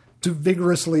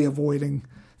avoiding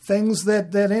things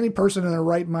that any person in their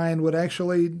right mind would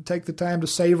actually take the time to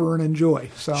savor and enjoy.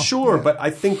 So sure, but I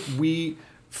think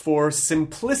for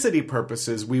simplicity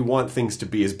purposes, we want things to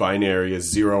be as binary as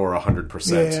 0 or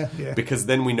 100%, because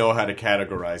then we know how to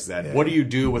categorize that. Yeah. What do you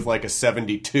do with like a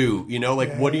 72? You know,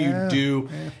 like what do you do?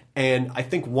 Yeah. And I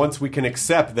think once we can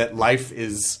accept that life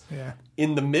is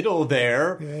in the middle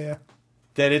there,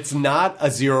 that it's not a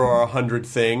 0 or 100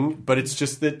 thing, but it's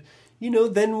just that, you know,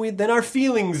 then our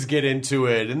feelings get into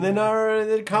it, and then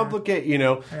they complicate, you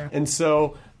know, and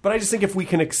so. But I just think if we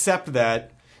can accept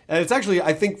that. And it's actually,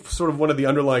 I think, sort of one of the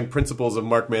underlying principles of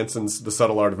Mark Manson's The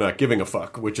Subtle Art of Not Giving a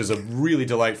Fuck, which is a really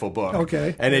delightful book.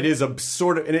 Okay. And it is a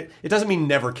sort of, and it doesn't mean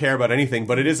never care about anything,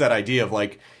 but it is that idea of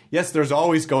like, yes, there's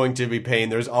always going to be pain,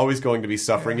 there's always going to be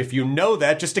suffering. If you know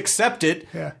that, just accept it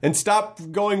and stop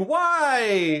going,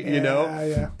 why? You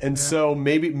know? And so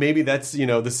maybe that's, you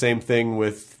know, the same thing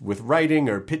with writing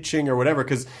or pitching or whatever,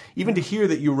 because even to hear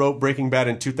that you wrote Breaking Bad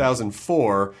in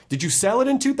 2004, did you sell it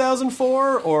in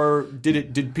 2004, or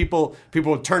did people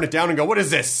turn it down and go, what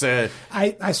is this?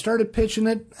 I started pitching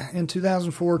it in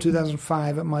 2004,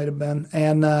 2005, it might have been,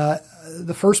 and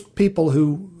the first people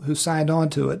who signed on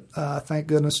to it, thank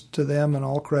goodness to them and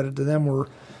all credit to them, were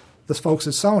the folks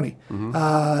at Sony.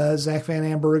 Zach Van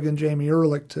Amberg and Jamie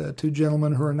Ehrlich, two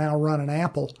gentlemen who are now running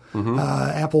Apple.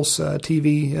 Apple's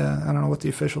TV, I don't know what the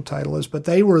official title is, but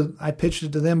I pitched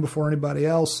it to them before anybody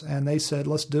else, and they said,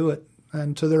 let's do it.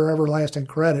 And to their everlasting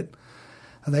credit,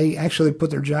 they actually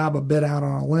put their job a bit out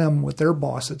on a limb with their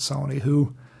boss at Sony,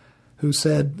 who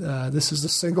said, this is the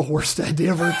single worst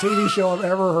idea for a TV show I've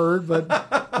ever heard, but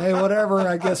hey, whatever,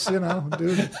 I guess, you know,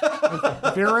 dude,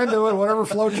 if you're into it, whatever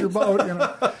floats your boat, you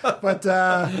know. But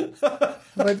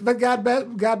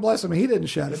God bless him, he didn't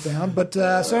shut it down. But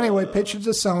so anyway, pitched it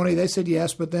to Sony, they said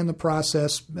yes, but then the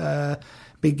process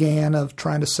began of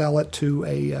trying to sell it to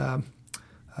a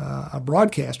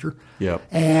broadcaster. Yep.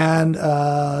 And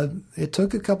it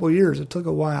took a couple of years. It took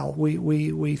a while.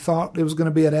 We thought it was going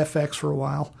to be at FX for a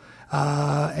while.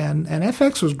 And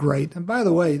FX was great. And by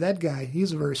the way, that guy,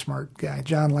 he's a very smart guy,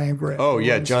 John Landgraf. Oh,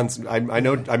 yeah, John's, I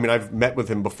know, I mean, I've met with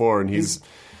him before, and he's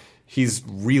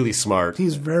really smart.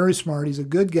 He's very smart. He's a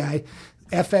good guy.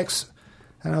 FX,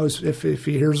 I know if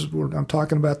he hears I'm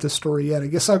talking about this story yet, I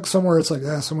guess somewhere it's like,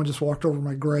 someone just walked over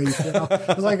my grave. You know?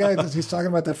 It's like he's talking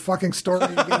about that fucking story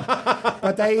again.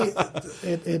 But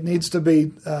it needs to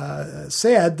be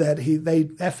said that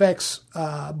FX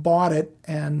bought it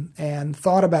and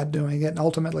thought about doing it and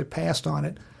ultimately passed on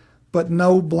it. But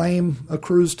no blame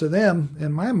accrues to them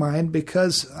in my mind,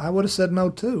 because I would have said no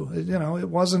too. It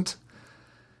wasn't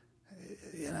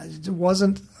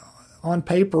on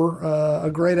paper a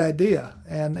great idea,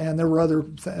 and there were other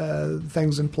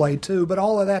things in play too. But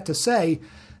all of that to say,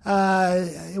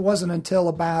 it wasn't until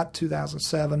about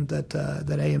 2007 that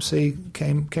AMC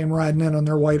came riding in on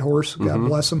their white horse, God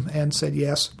bless them, and said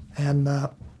yes. And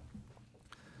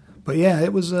but yeah,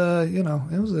 it was there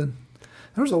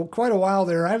was quite a while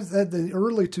there. The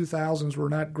early 2000s were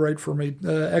not great for me.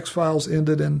 X-Files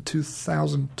ended in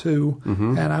 2002,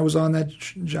 and I was on that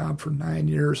job for 9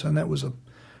 years, and that was a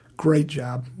great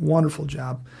job, wonderful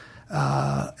job.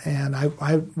 And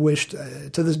I wished,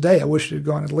 to this day, I wish it had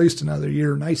gone at least another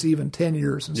year, nice even 10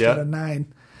 years instead of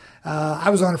 9. I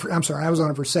was on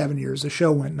it for 7 years. The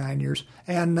show went 9 years,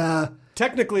 and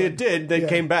technically it did. They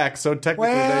came back, so technically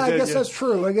well, they did. I guess that's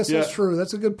true. That's true.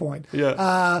 That's a good point.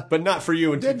 Yeah, but not for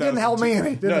you in 2002. Didn't help me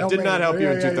any. Did not help you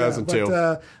in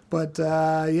 2002. But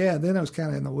then I was kind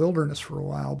of in the wilderness for a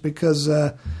while because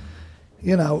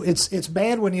it's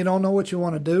bad when you don't know what you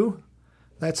want to do.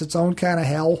 That's its own kind of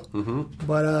hell. Mm-hmm.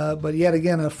 But yet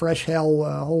again, a fresh hell,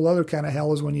 a whole other kind of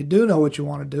hell is when you do know what you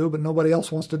want to do, but nobody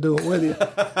else wants to do it with you.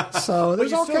 So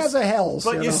there's all kinds of hells.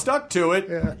 But you stuck to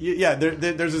it. Yeah.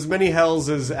 There's as many hells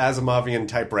as Asimovian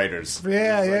typewriters. Which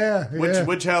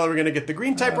hell are we going to get? The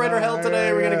green typewriter hell today?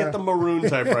 Or are we going to get the maroon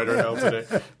typewriter hell today?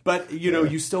 But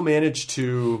you still managed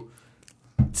to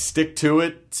stick to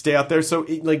it, stay out there. So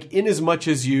in as much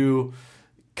as you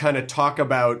kind of talk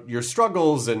about your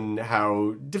struggles and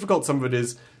how difficult some of it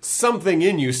is, something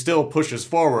in you still pushes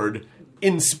forward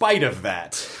in spite of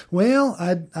that. Well,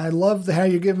 I love how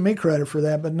you're giving me credit for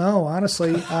that, but no,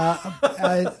 honestly,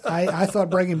 I thought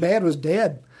Breaking Bad was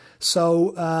dead.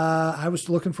 So I was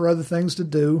looking for other things to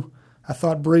do. I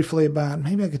thought briefly about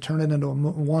maybe I could turn it into a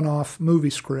one-off movie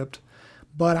script.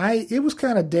 But it was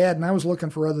kind of dead, and I was looking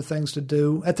for other things to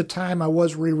do. At the time, I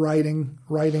was writing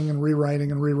and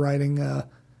rewriting.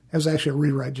 It was actually a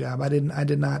rewrite job. I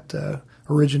did not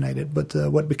originate it, but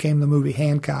what became the movie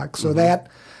Hancock. So that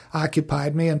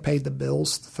occupied me and paid the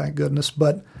bills, thank goodness.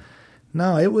 But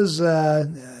no, it was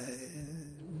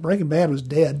Breaking Bad was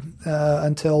dead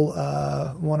until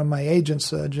one of my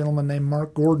agents, a gentleman named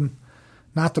Mark Gordon,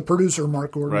 not the producer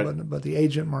Mark Gordon, but the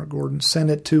agent Mark Gordon, sent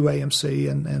it to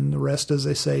AMC, and the rest, as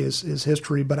they say, is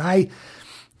history. But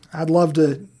I'd love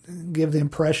to give the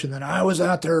impression that I was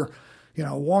out there,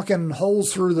 walking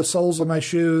holes through the soles of my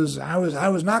shoes. I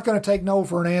was not going to take no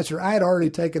for an answer. I had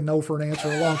already taken no for an answer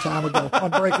a long time ago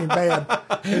on Breaking Bad.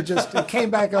 It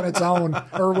came back on its own,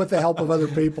 or with the help of other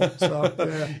people. So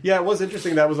yeah, it was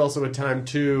interesting. That was also a time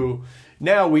too.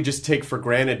 Now we just take for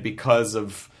granted because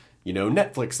of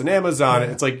Netflix and Amazon.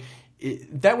 It's like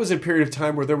that was a period of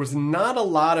time where there was not a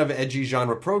lot of edgy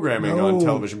genre programming on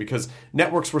television because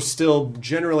networks were still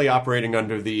generally operating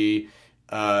under the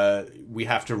we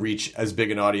have to reach as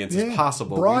big an audience as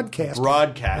possible. Broadcast,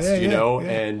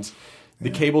 and the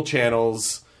cable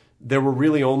channels, there were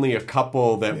really only a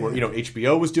couple that were,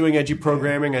 HBO was doing edgy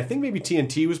programming. I think maybe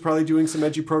TNT was probably doing some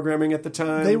edgy programming at the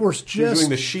time. They were doing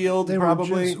The Shield,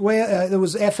 probably. It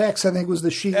was FX, I think, was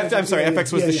The Shield.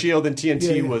 FX was The Shield, and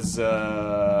TNT was...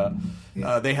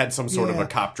 they had some sort of a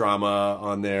cop drama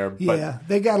on there. But,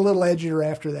 they got a little edgier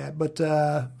after that. But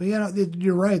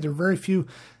you're right. There are very few...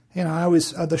 I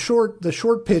always the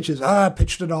short pitches. I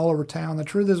pitched it all over town. The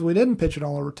truth is, we didn't pitch it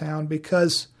all over town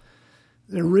because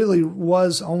there really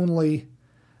was only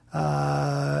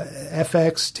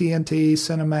FX, TNT,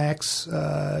 Cinemax,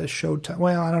 Showtime.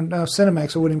 Well, I don't know.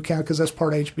 Cinemax I wouldn't even count because that's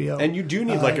part of HBO. And you do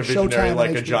need like a visionary,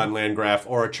 like a John Landgraf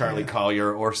or a Charlie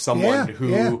Collier or someone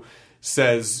who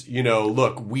says,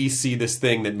 look, we see this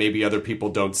thing that maybe other people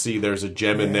don't see. There's a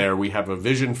gem in there. We have a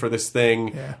vision for this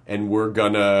thing, and we're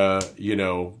gonna.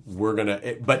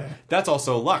 But that's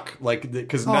also luck,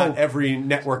 because not every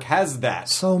network has that.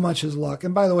 So much is luck.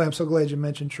 And by the way, I'm so glad you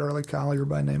mentioned Charlie Collier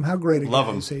by name. How great a guy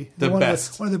is he? The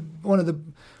best. One of the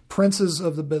princes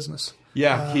of the business.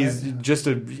 Yeah, he's just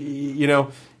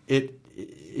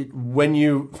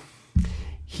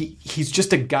he's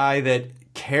just a guy that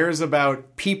cares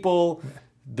about people,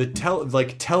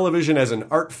 television as an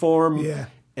art form,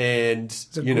 and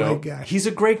he's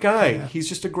a great guy. Yeah. He's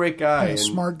just a great guy, a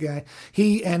smart guy.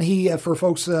 He for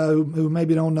folks who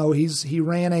maybe don't know, he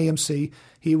ran AMC.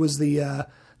 He was the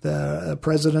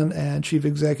president and chief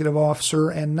executive officer,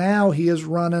 and now he is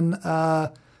running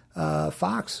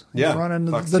Fox. He's running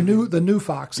the new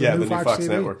Fox. The new Fox TV.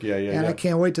 Network. And I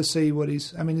can't wait to see what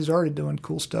he's already doing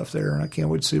cool stuff there, and I can't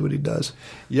wait to see what he does.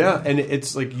 Yeah, and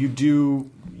it's like you do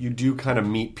kind of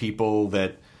meet people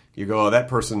that you go, oh, that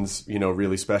person's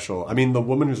really special. I mean, the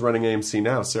woman who's running AMC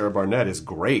now, Sarah Barnett, is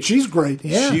great. She's great.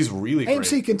 Yeah, she's really great.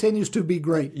 AMC continues to be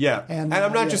great. Yeah, and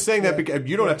I'm not just saying that because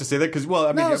you don't have to say that because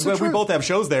we both have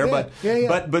shows there. But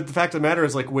the fact of the matter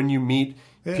is, like, when you meet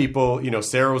people,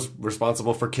 Sarah was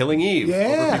responsible for Killing Eve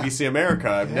over BBC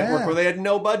America, a network where they had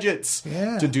no budgets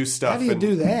to do stuff. How do you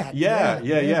do that?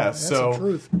 That's so, the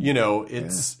truth.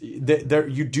 It's there.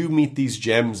 You do meet these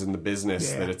gems in the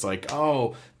business that it's like,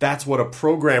 oh, that's what a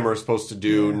programmer is supposed to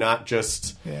do, not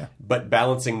just, but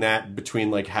balancing that between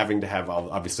like having to have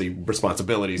obviously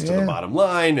responsibilities to the bottom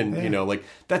line, and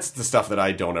that's the stuff that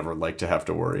I don't ever like to have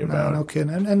to worry about. No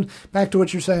kidding. And back to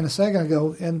what you're saying a second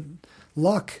ago, and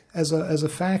luck as a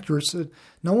factor.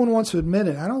 No one wants to admit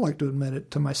it. I don't like to admit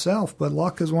it to myself, but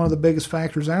luck is one of the biggest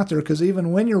factors out there because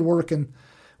even when you're working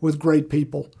with great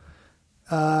people.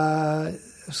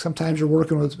 Sometimes you're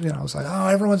working with, it's like, oh,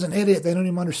 everyone's an idiot. They don't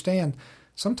even understand.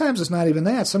 Sometimes it's not even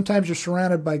that. Sometimes you're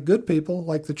surrounded by good people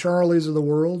like the Charlies of the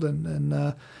world,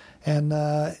 and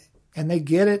they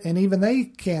get it, and even they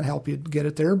can't help you get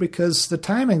it there because the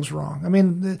timing's wrong. I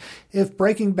mean, if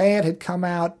Breaking Bad had come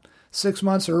out 6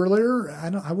 months earlier,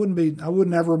 I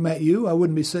wouldn't ever have met you. I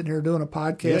wouldn't be sitting here doing a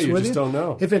podcast with you. You just don't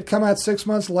know. If it had come out 6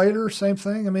 months later, same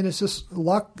thing. I mean, it's just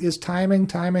luck is timing.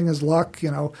 Timing is luck.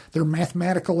 They're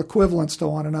mathematical equivalents to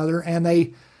one another, and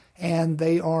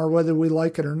they are, whether we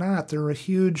like it or not, they're a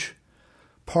huge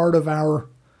part of our,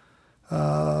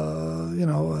 how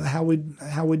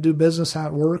we do business, how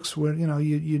it works. Where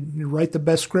you write the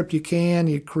best script you can,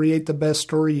 you create the best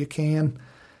story you can.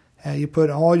 You put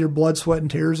all your blood, sweat,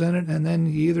 and tears in it, and then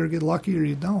you either get lucky or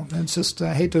you don't. And it's just,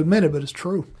 I hate to admit it, but it's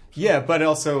true. Yeah, but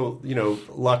also,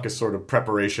 luck is sort of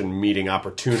preparation meeting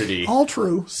opportunity. All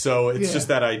true. So it's just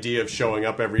that idea of showing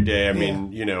up every day. I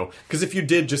mean, because if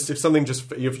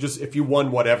you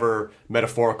won whatever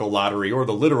metaphorical lottery or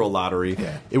the literal lottery,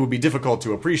 it would be difficult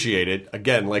to appreciate it,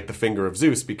 again, like the finger of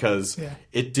Zeus, because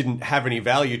it didn't have any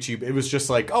value to you. It was just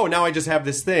like, oh, now I just have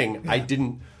this thing.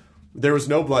 Yeah. There was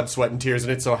no blood, sweat, and tears in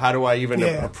it, so how do I even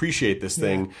appreciate this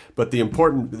thing? But the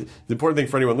important thing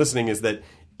for anyone listening is that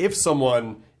if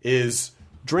someone is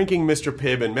drinking Mr.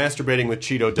 Pibb and masturbating with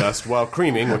Cheeto dust while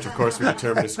creaming, which of course we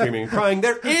determine is screaming and crying,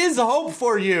 there is hope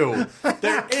for you.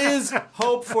 There is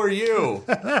hope for you.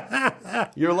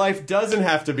 Your life doesn't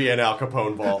have to be an Al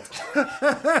Capone vault.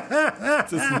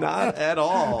 Just not at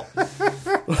all.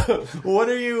 What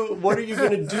are you going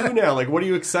to do now? Like, what are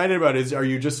you excited about? Are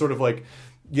you just sort of like,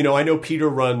 I know Peter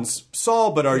runs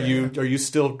Saul, but are you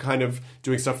still kind of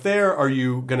doing stuff there? Are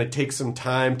you going to take some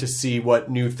time to see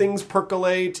what new things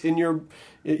percolate in your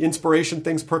inspiration,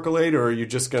 things percolate, or are you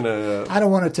just going to... I don't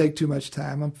want to take too much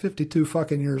time. I'm 52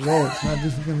 fucking years old. I'm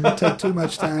just going to take too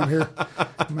much time here.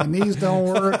 My knees don't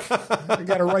work. I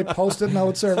got to write Post-it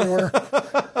notes everywhere.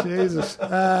 Jesus.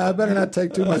 I better not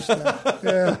take too much time.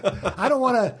 Yeah. I don't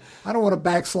want to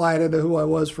backslide into who I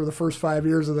was for the first 5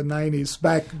 years of the 90s,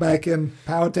 back in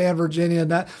Powhatan,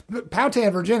 Virginia.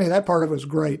 Powhatan, Virginia, that part of it was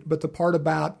great, but the part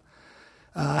about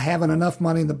having enough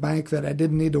money in the bank that I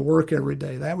didn't need to work every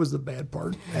day, that was the bad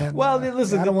part. And,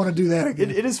 listen, I don't want to do that again.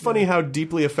 It is funny how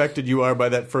deeply affected you are by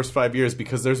that first 5 years,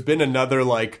 because there's been another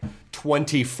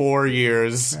 24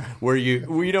 years where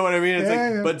you know what I mean?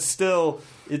 It's but still,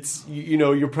 it's,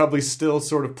 you're probably still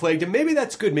sort of plagued, and maybe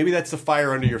that's good. Maybe that's the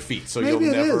fire under your feet, so maybe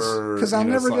you'll never... Maybe because I'll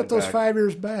never get those 5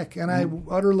 years back, and I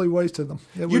utterly wasted them.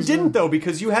 You didn't, though,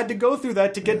 because you had to go through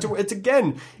that to get to... It's,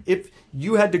 again, if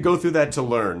you had to go through that to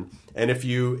learn, and if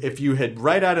you had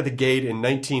right out of the gate in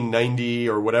 1990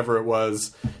 or whatever it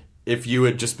was, if you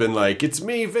had just been like, it's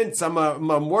me, Vince,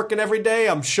 I'm working every day,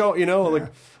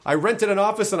 I rented an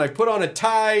office and I put on a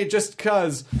tie just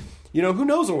because... who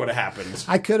knows what would have happened?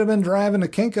 I could have been driving to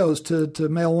Kinko's to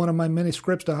mail one of my mini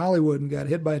scripts to Hollywood and got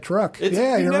hit by a truck.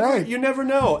 You're right. You never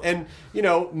know. And,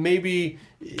 maybe,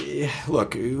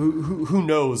 look, who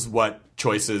knows what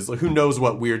choices, who knows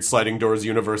what weird sliding doors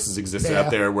universes existed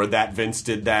out there where that Vince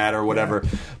did that or whatever.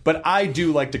 Yeah. But I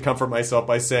do like to comfort myself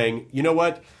by saying, you know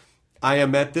what? I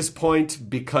am at this point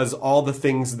because all the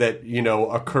things that,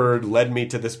 occurred led me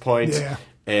to this point. Yeah.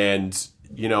 And...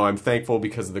 I'm thankful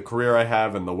because of the career I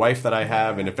have and the wife that I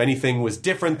have. And if anything was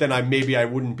different, then I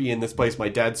wouldn't be in this place. My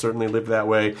dad certainly lived that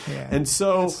way. Yeah. And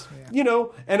so,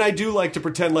 and I do like to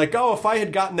pretend like, oh, if I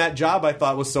had gotten that job I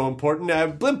thought was so important, a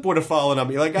blimp would have fallen on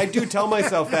me. Like, I do tell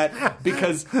myself that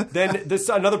because then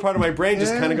another part of my brain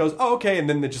just kind of goes, oh, okay. And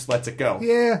then it just lets it go.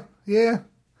 Yeah.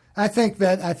 I think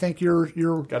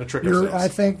you're got to trick ourselves. I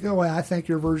think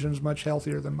your version is much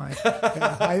healthier than mine.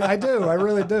 Yeah, I do. I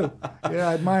really do. Yeah,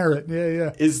 I admire it.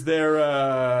 Yeah. Is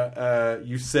there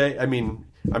you say? I mean,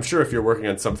 I'm sure if you're working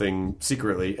on something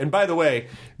secretly. And by the way,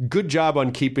 good job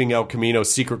on keeping El Camino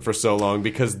secret for so long,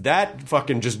 because that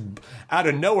fucking just out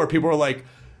of nowhere, people were like,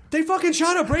 they fucking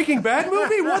shot a Breaking Bad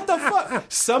movie? What the fuck?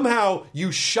 Somehow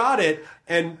you shot it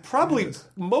and probably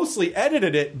mostly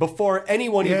edited it before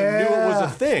anyone even knew it was a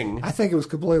thing. I think it was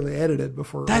completely edited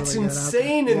before. That's really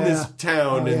insane in this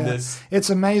town. It's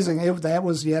amazing. That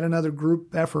was yet another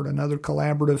group effort, another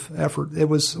collaborative effort. It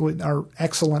was our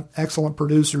excellent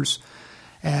producers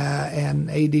and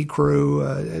AD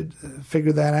crew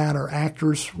figured that out. Our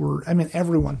actors were,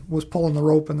 everyone was pulling the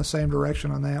rope in the same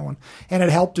direction on that one. And it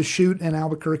helped to shoot in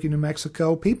Albuquerque, New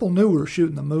Mexico. People knew we were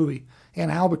shooting the movie in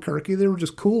Albuquerque. They were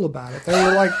just cool about it. They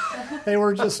were like,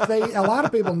 a lot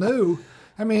of people knew.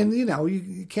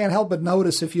 You can't help but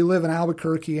notice if you live in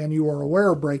Albuquerque and you are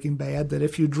aware of Breaking Bad that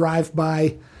if you drive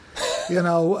by, you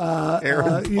know,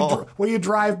 Aaron Paul. where you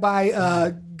drive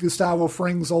by Gustavo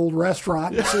Fring's old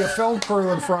restaurant and see a film crew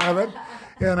in front of it.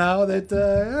 You know, that,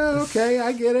 okay,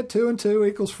 I get it. 2 and 2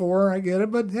 equals 4. I get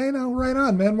it. But, you know, right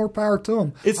on, man. More power to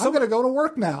them. I'm going to go to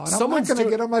work now. And I'm not going to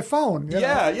get on my phone. You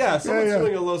know? Someone's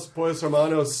doing a Los Pollos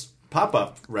Hermanos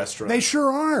pop-up restaurant. They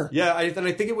sure are. Yeah, and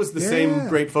I think it was the same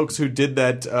great folks who did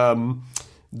that,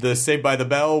 the Saved by the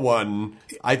Bell one.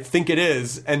 I think it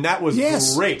is. And that was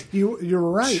great. You're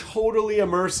right. Totally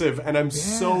immersive. And I'm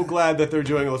so glad that they're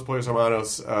doing Los Pollos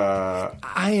Hermanos.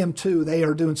 I am too. They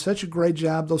are doing such a great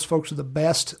job. Those folks are the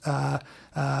best.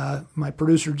 My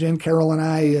producer, Jen Carroll, and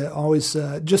I always,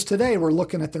 just today, we're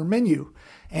looking at their menu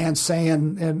and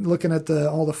looking at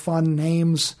all the fun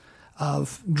names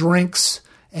of drinks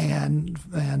and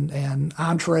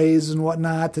entrees and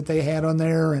whatnot that they had on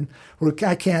there, and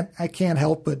I can't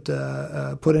help but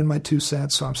put in my 2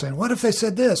 cents. So I'm saying, what if they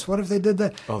said this? What if they did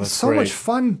that? Oh, that's so great. much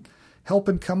fun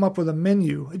helping come up with a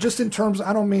menu. Just in terms,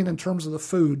 I don't mean in terms of the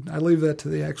food. I leave that to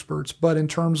the experts, but in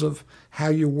terms of how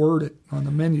you word it on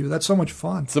the menu. That's so much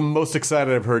fun. It's the most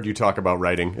excited I've heard you talk about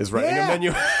writing, is writing a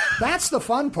menu. That's the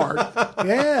fun part.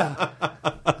 Yeah.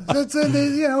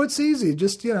 It's easy.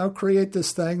 Just, create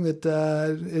this thing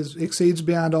that exceeds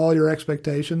beyond all your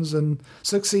expectations and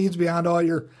succeeds beyond all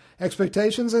your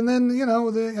expectations, and then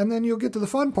and then you'll get to the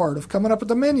fun part of coming up with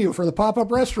the menu for the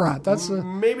pop-up restaurant. That's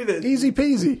easy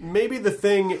peasy. Maybe the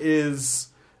thing is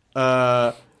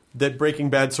that Breaking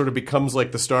Bad sort of becomes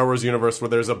like the Star Wars universe, where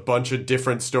there's a bunch of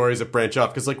different stories that branch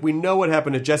off. Because we know what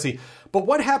happened to Jesse, but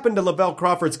what happened to Lavelle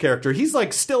Crawford's character? He's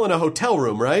still in a hotel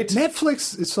room, right?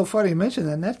 Netflix. It's so funny you mention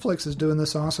that. Netflix is doing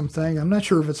this awesome thing. I'm not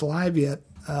sure if it's live yet.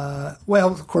 Well,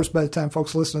 of course, by the time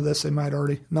folks listen to this, they might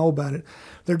already know about it.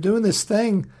 They're doing this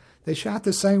thing. They shot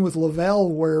this thing with Lavelle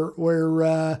where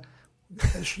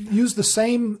used the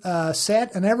same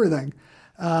set and everything.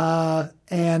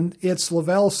 And it's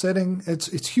Lavelle sitting, it's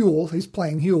Huell, he's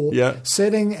playing Huell,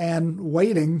 sitting and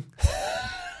waiting.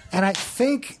 And I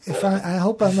think, I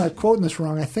hope I'm not quoting this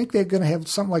wrong, I think they're going to have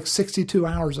something like 62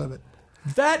 hours of it.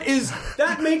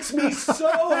 That makes me so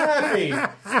happy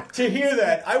to hear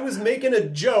that. I was making a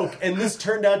joke, and this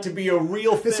turned out to be a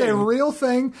real thing. It's a real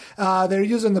thing. They're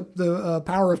using the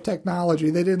power of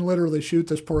technology. They didn't literally shoot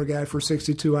this poor guy for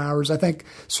 62 hours. I think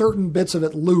certain bits of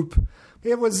it loop.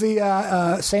 It was the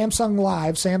Samsung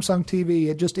Live, Samsung TV.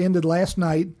 It just ended last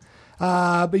night.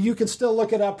 But you can still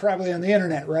look it up probably on the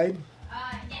internet, right?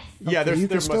 Yeah, okay,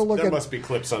 there must be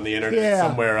clips on the internet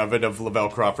somewhere of Lavelle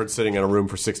Crawford sitting in a room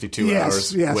for 62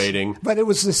 hours waiting. But it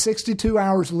was the 62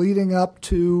 hours leading up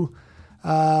to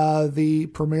the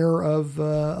premiere of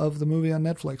the movie on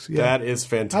Netflix. Yeah. That is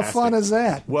fantastic. How fun is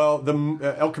that? Well,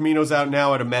 the El Camino's out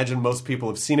now. I'd imagine most people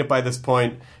have seen it by this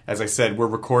point. As I said, we're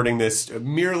recording this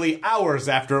merely hours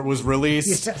after it was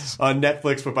released on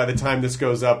Netflix, but by the time this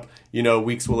goes up,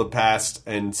 weeks will have passed,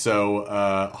 and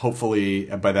so hopefully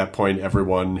by that point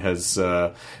everyone has...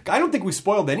 I don't think we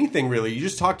spoiled anything, really. You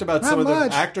just talked about some of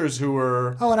the actors who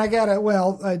were... Oh, and I got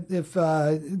to... if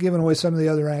giving away some of the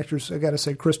other actors, I got to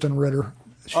say Kristen Ritter.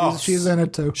 She's in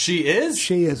it too. She is?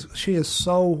 She is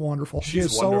so wonderful. She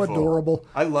is wonderful. So adorable.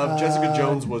 I love Jessica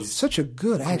Jones was such a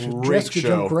good actress. Jessica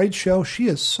Jones, great show. She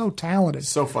is so talented.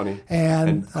 So funny.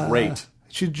 And great.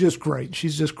 She's just great.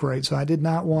 She's just great. So I did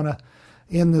not want to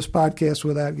end this podcast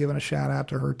without giving a shout out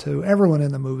to her too. Everyone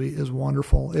in the movie is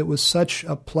wonderful. It was such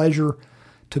a pleasure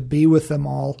to be with them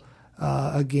all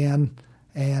again.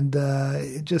 And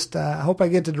I hope I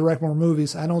get to direct more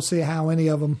movies. I don't see how any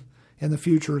of them in the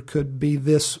future could be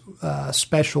this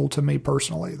special to me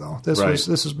personally, though. This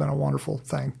has been a wonderful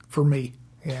thing for me.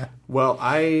 Yeah. Well,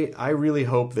 I really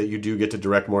hope that you do get to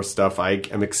direct more stuff. I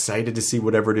am excited to see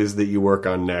whatever it is that you work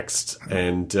on next.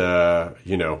 And,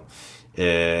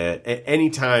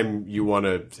 anytime you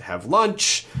want to have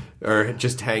lunch or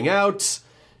just hang out,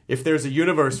 if there's a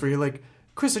universe where you're like,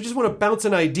 Chris, I just want to bounce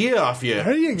an idea off you.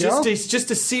 There you go. Just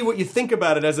to see what you think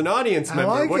about it as an audience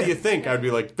member. What do you think? I'd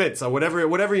be like, Fitz,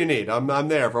 whatever you need. I'm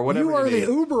there for whatever you need. You are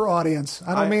the Uber audience.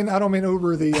 I don't mean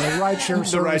Uber, the rideshare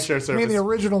service. The rideshare service. I mean the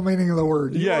original meaning of the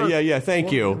word. Yeah.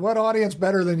 Thank you. What audience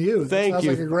better than you? Thank you. Sounds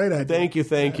like a great idea.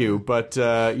 Thank you. But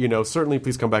certainly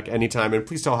please come back anytime, and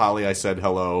please tell Holly I said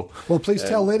hello. Well, please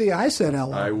tell Lydia I said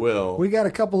hello. I will. We got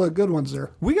a couple of good ones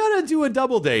there. We got to do a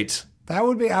double date. I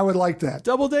would like that.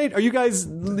 Double date? Are you guys,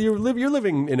 you're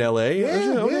living in L.A.?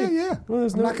 Yeah. Well,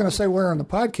 I'm not going to say where on the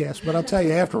podcast, but I'll tell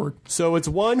you afterward. So it's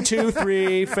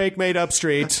 123 Fake Made Up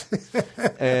Street.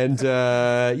 And,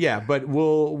 but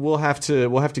we'll have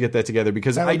to get that together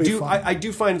because I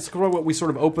do find it's what we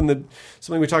sort of opened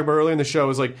something we talked about earlier in the show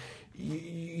is like,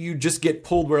 you just get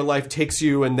pulled where life takes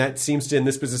you, and that seems to, in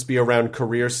this business, be around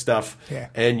career stuff. Yeah.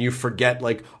 And you forget,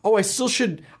 like, oh, I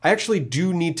actually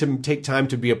do need to take time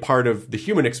to be a part of the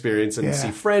human experience and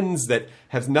see friends that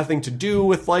have nothing to do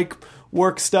with, like,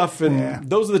 work stuff. And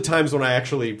those are the times when I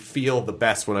actually feel the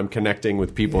best, when I'm connecting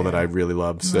with people that I really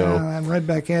love. So I'm right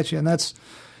back at you. And that's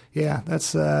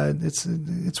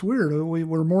it's weird.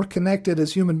 We're more connected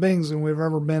as human beings than we've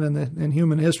ever been in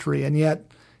human history, and yet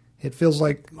it feels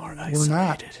like we're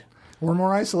not. We're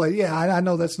more isolated. Yeah, I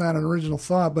know that's not an original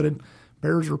thought, but it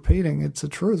bears repeating. It's the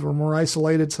truth. We're more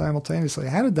isolated simultaneously.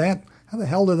 How the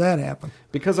hell did that happen?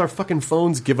 Because our fucking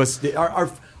phones give us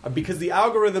because the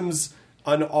algorithms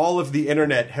on all of the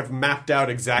internet have mapped out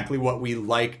exactly what we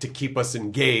like to keep us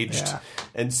engaged. Yeah.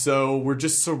 And so we're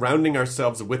just surrounding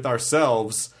ourselves with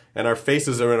ourselves, and our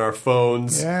faces are in our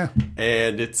phones. Yeah.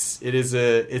 And it's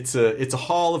a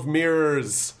hall of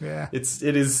mirrors. Yeah. It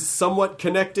is somewhat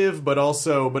connective, but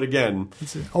again,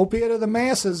 it's an opiate of the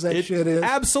masses, that shit is.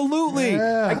 Absolutely.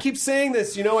 Yeah. I keep saying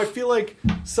this, I feel like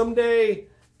someday.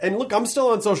 And look, I'm still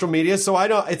on social media, so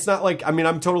it's not like, I'm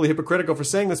totally hypocritical for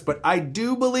saying this, but I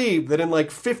do believe that in like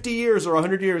 50 years or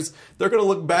 100 years, they're going to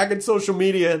look back at social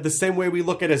media the same way we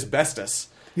look at asbestos.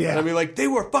 Yeah. And I'll be like, they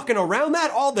were fucking around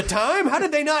that all the time? How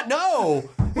did they not know?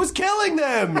 It was killing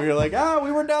them. And you're like,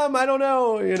 we were dumb. I don't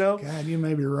know, God, you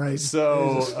may be right.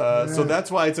 So so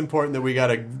that's why it's important that we got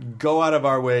to go out of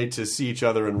our way to see each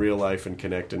other in real life and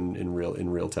connect in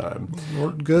real time.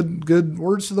 Good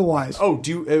words to the wise. Oh,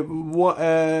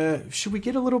 should we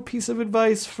get a little piece of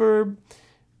advice for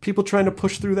people trying to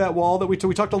push through that wall that we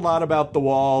talked a lot about the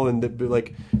wall, and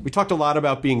we talked a lot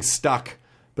about being stuck,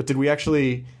 but did you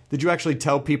actually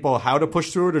tell people how to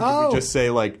push through it, or did we just say,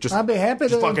 like, just I'd be happy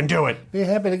to fucking do it? Be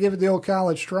happy to give it the old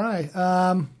college try.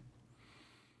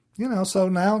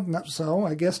 So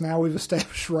I guess now we've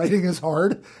established writing is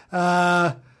hard.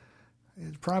 It's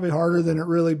probably harder than it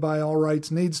really by all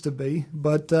rights needs to be,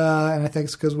 but and I think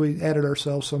it's because we edit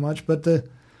ourselves so much. But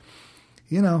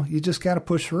you just got to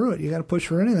push through it. You got to push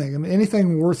through anything.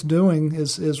 Anything worth doing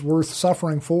is worth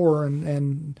suffering for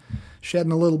and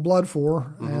shedding a little blood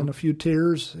for, and a few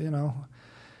tears. There's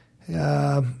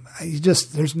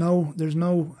no.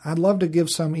 I'd love to give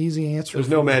some easy answer. There's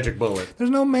no magic bullet. There's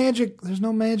no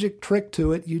magic trick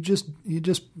to it. You just,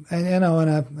 and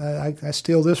I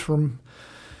steal this from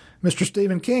Mr.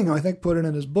 Stephen King, who I think put it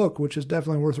in his book, which is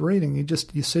definitely worth reading. You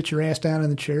sit your ass down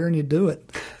in the chair and you do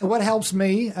it. And what helps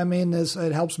me, is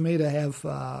it helps me to have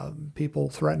people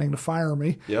threatening to fire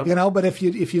me. Yep. But if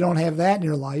you don't have that in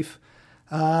your life,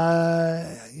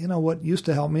 what used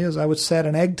to help me is I would set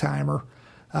an egg timer.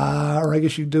 Or I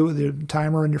guess you do it with your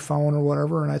timer on your phone or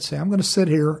whatever, and I'd say, I'm going to sit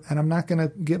here and I'm not going to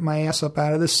get my ass up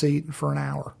out of the seat for an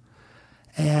hour.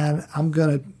 And I'm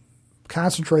going to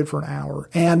concentrate for an hour.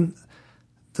 And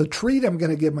the treat I'm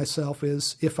going to give myself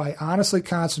is if I honestly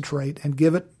concentrate and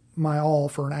give it my all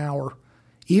for an hour,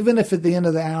 even if at the end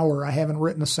of the hour I haven't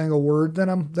written a single word, then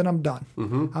I'm done.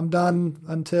 Mm-hmm. I'm done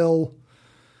until,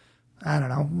 I don't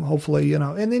know, hopefully,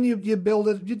 and then you build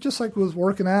it, just like with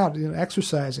working out,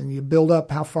 exercising, you build up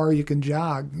how far you can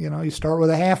jog. You start with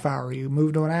a half hour, you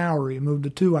move to an hour, you move to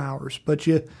 2 hours, but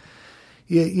you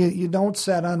don't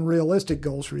set unrealistic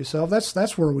goals for yourself.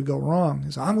 That's where we go wrong.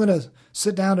 Is I'm going to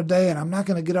sit down today and I'm not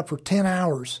going to get up for 10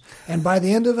 hours. And by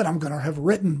the end of it, I'm going to have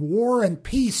written War and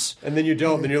Peace. And then you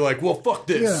don't. Then you're like, well, fuck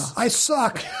this. I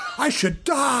suck. I should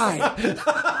die.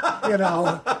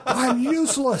 I'm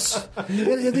useless.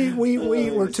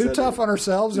 We're too tough on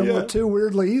ourselves, and we're too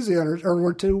weirdly easy on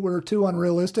we're too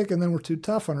unrealistic, and then we're too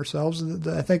tough on ourselves.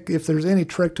 I think if there's any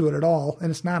trick to it at all,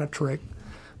 and it's not a trick,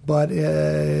 but,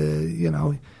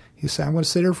 you say, I'm going to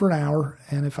sit here for an hour,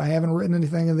 and if I haven't written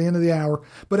anything at the end of the hour,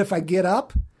 but if I get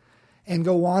up and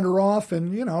go wander off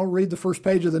and, read the first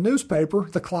page of the newspaper,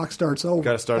 the clock starts over.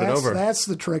 Got to start it over. That's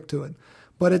the trick to it.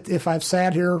 But if I've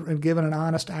sat here and given an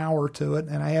honest hour to it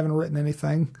and I haven't written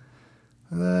anything,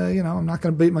 I'm not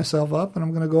going to beat myself up, and I'm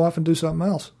going to go off and do something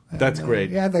else. That's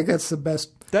great. I think that's the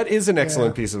best. That is an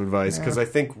excellent piece of advice, because I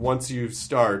think once you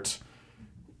start,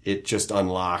 it just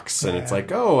unlocks, and it's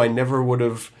like, oh, I never would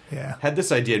have had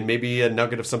this idea. And maybe a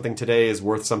nugget of something today is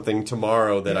worth something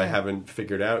tomorrow that I haven't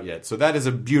figured out yet. So that is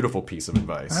a beautiful piece of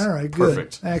advice. All right, good.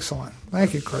 Perfect. Excellent.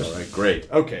 Thank you, Chris. All right,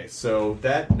 great. Okay, so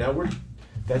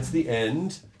that's the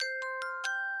end.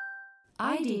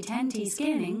 ID10T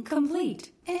scanning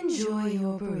complete. Enjoy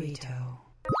your burrito.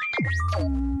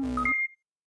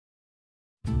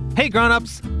 Hey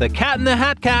grown-ups, the Cat in the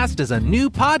Hat Cast is a new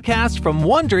podcast from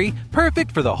Wondery,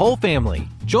 perfect for the whole family.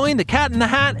 Join the Cat in the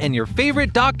Hat and your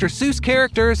favorite Dr. Seuss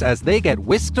characters as they get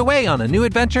whisked away on a new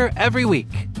adventure every week.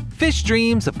 Fish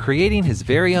dreams of creating his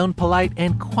very own polite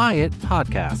and quiet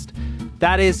podcast.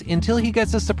 That is, until he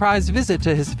gets a surprise visit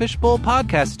to his Fishbowl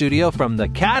podcast studio from the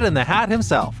Cat in the Hat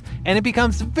himself, and it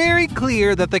becomes very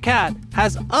clear that the cat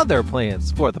has other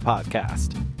plans for the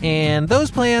podcast. And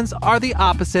those plans are the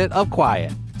opposite of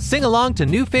quiet. Sing along to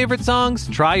new favorite songs,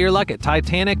 try your luck at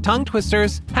Titanic tongue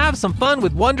twisters, have some fun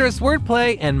with wondrous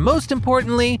wordplay, and most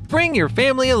importantly, bring your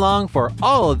family along for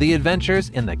all of the adventures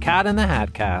in the Cat in the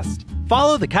Hat cast.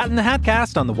 Follow the Cat in the Hat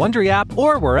cast on the Wondery app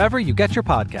or wherever you get your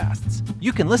podcasts.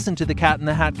 You can listen to the Cat in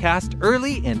the Hat cast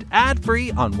early and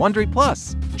ad-free on Wondery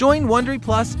Plus. Join Wondery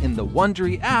Plus in the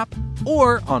Wondery app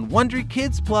or on Wondery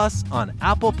Kids Plus on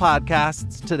Apple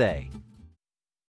Podcasts today.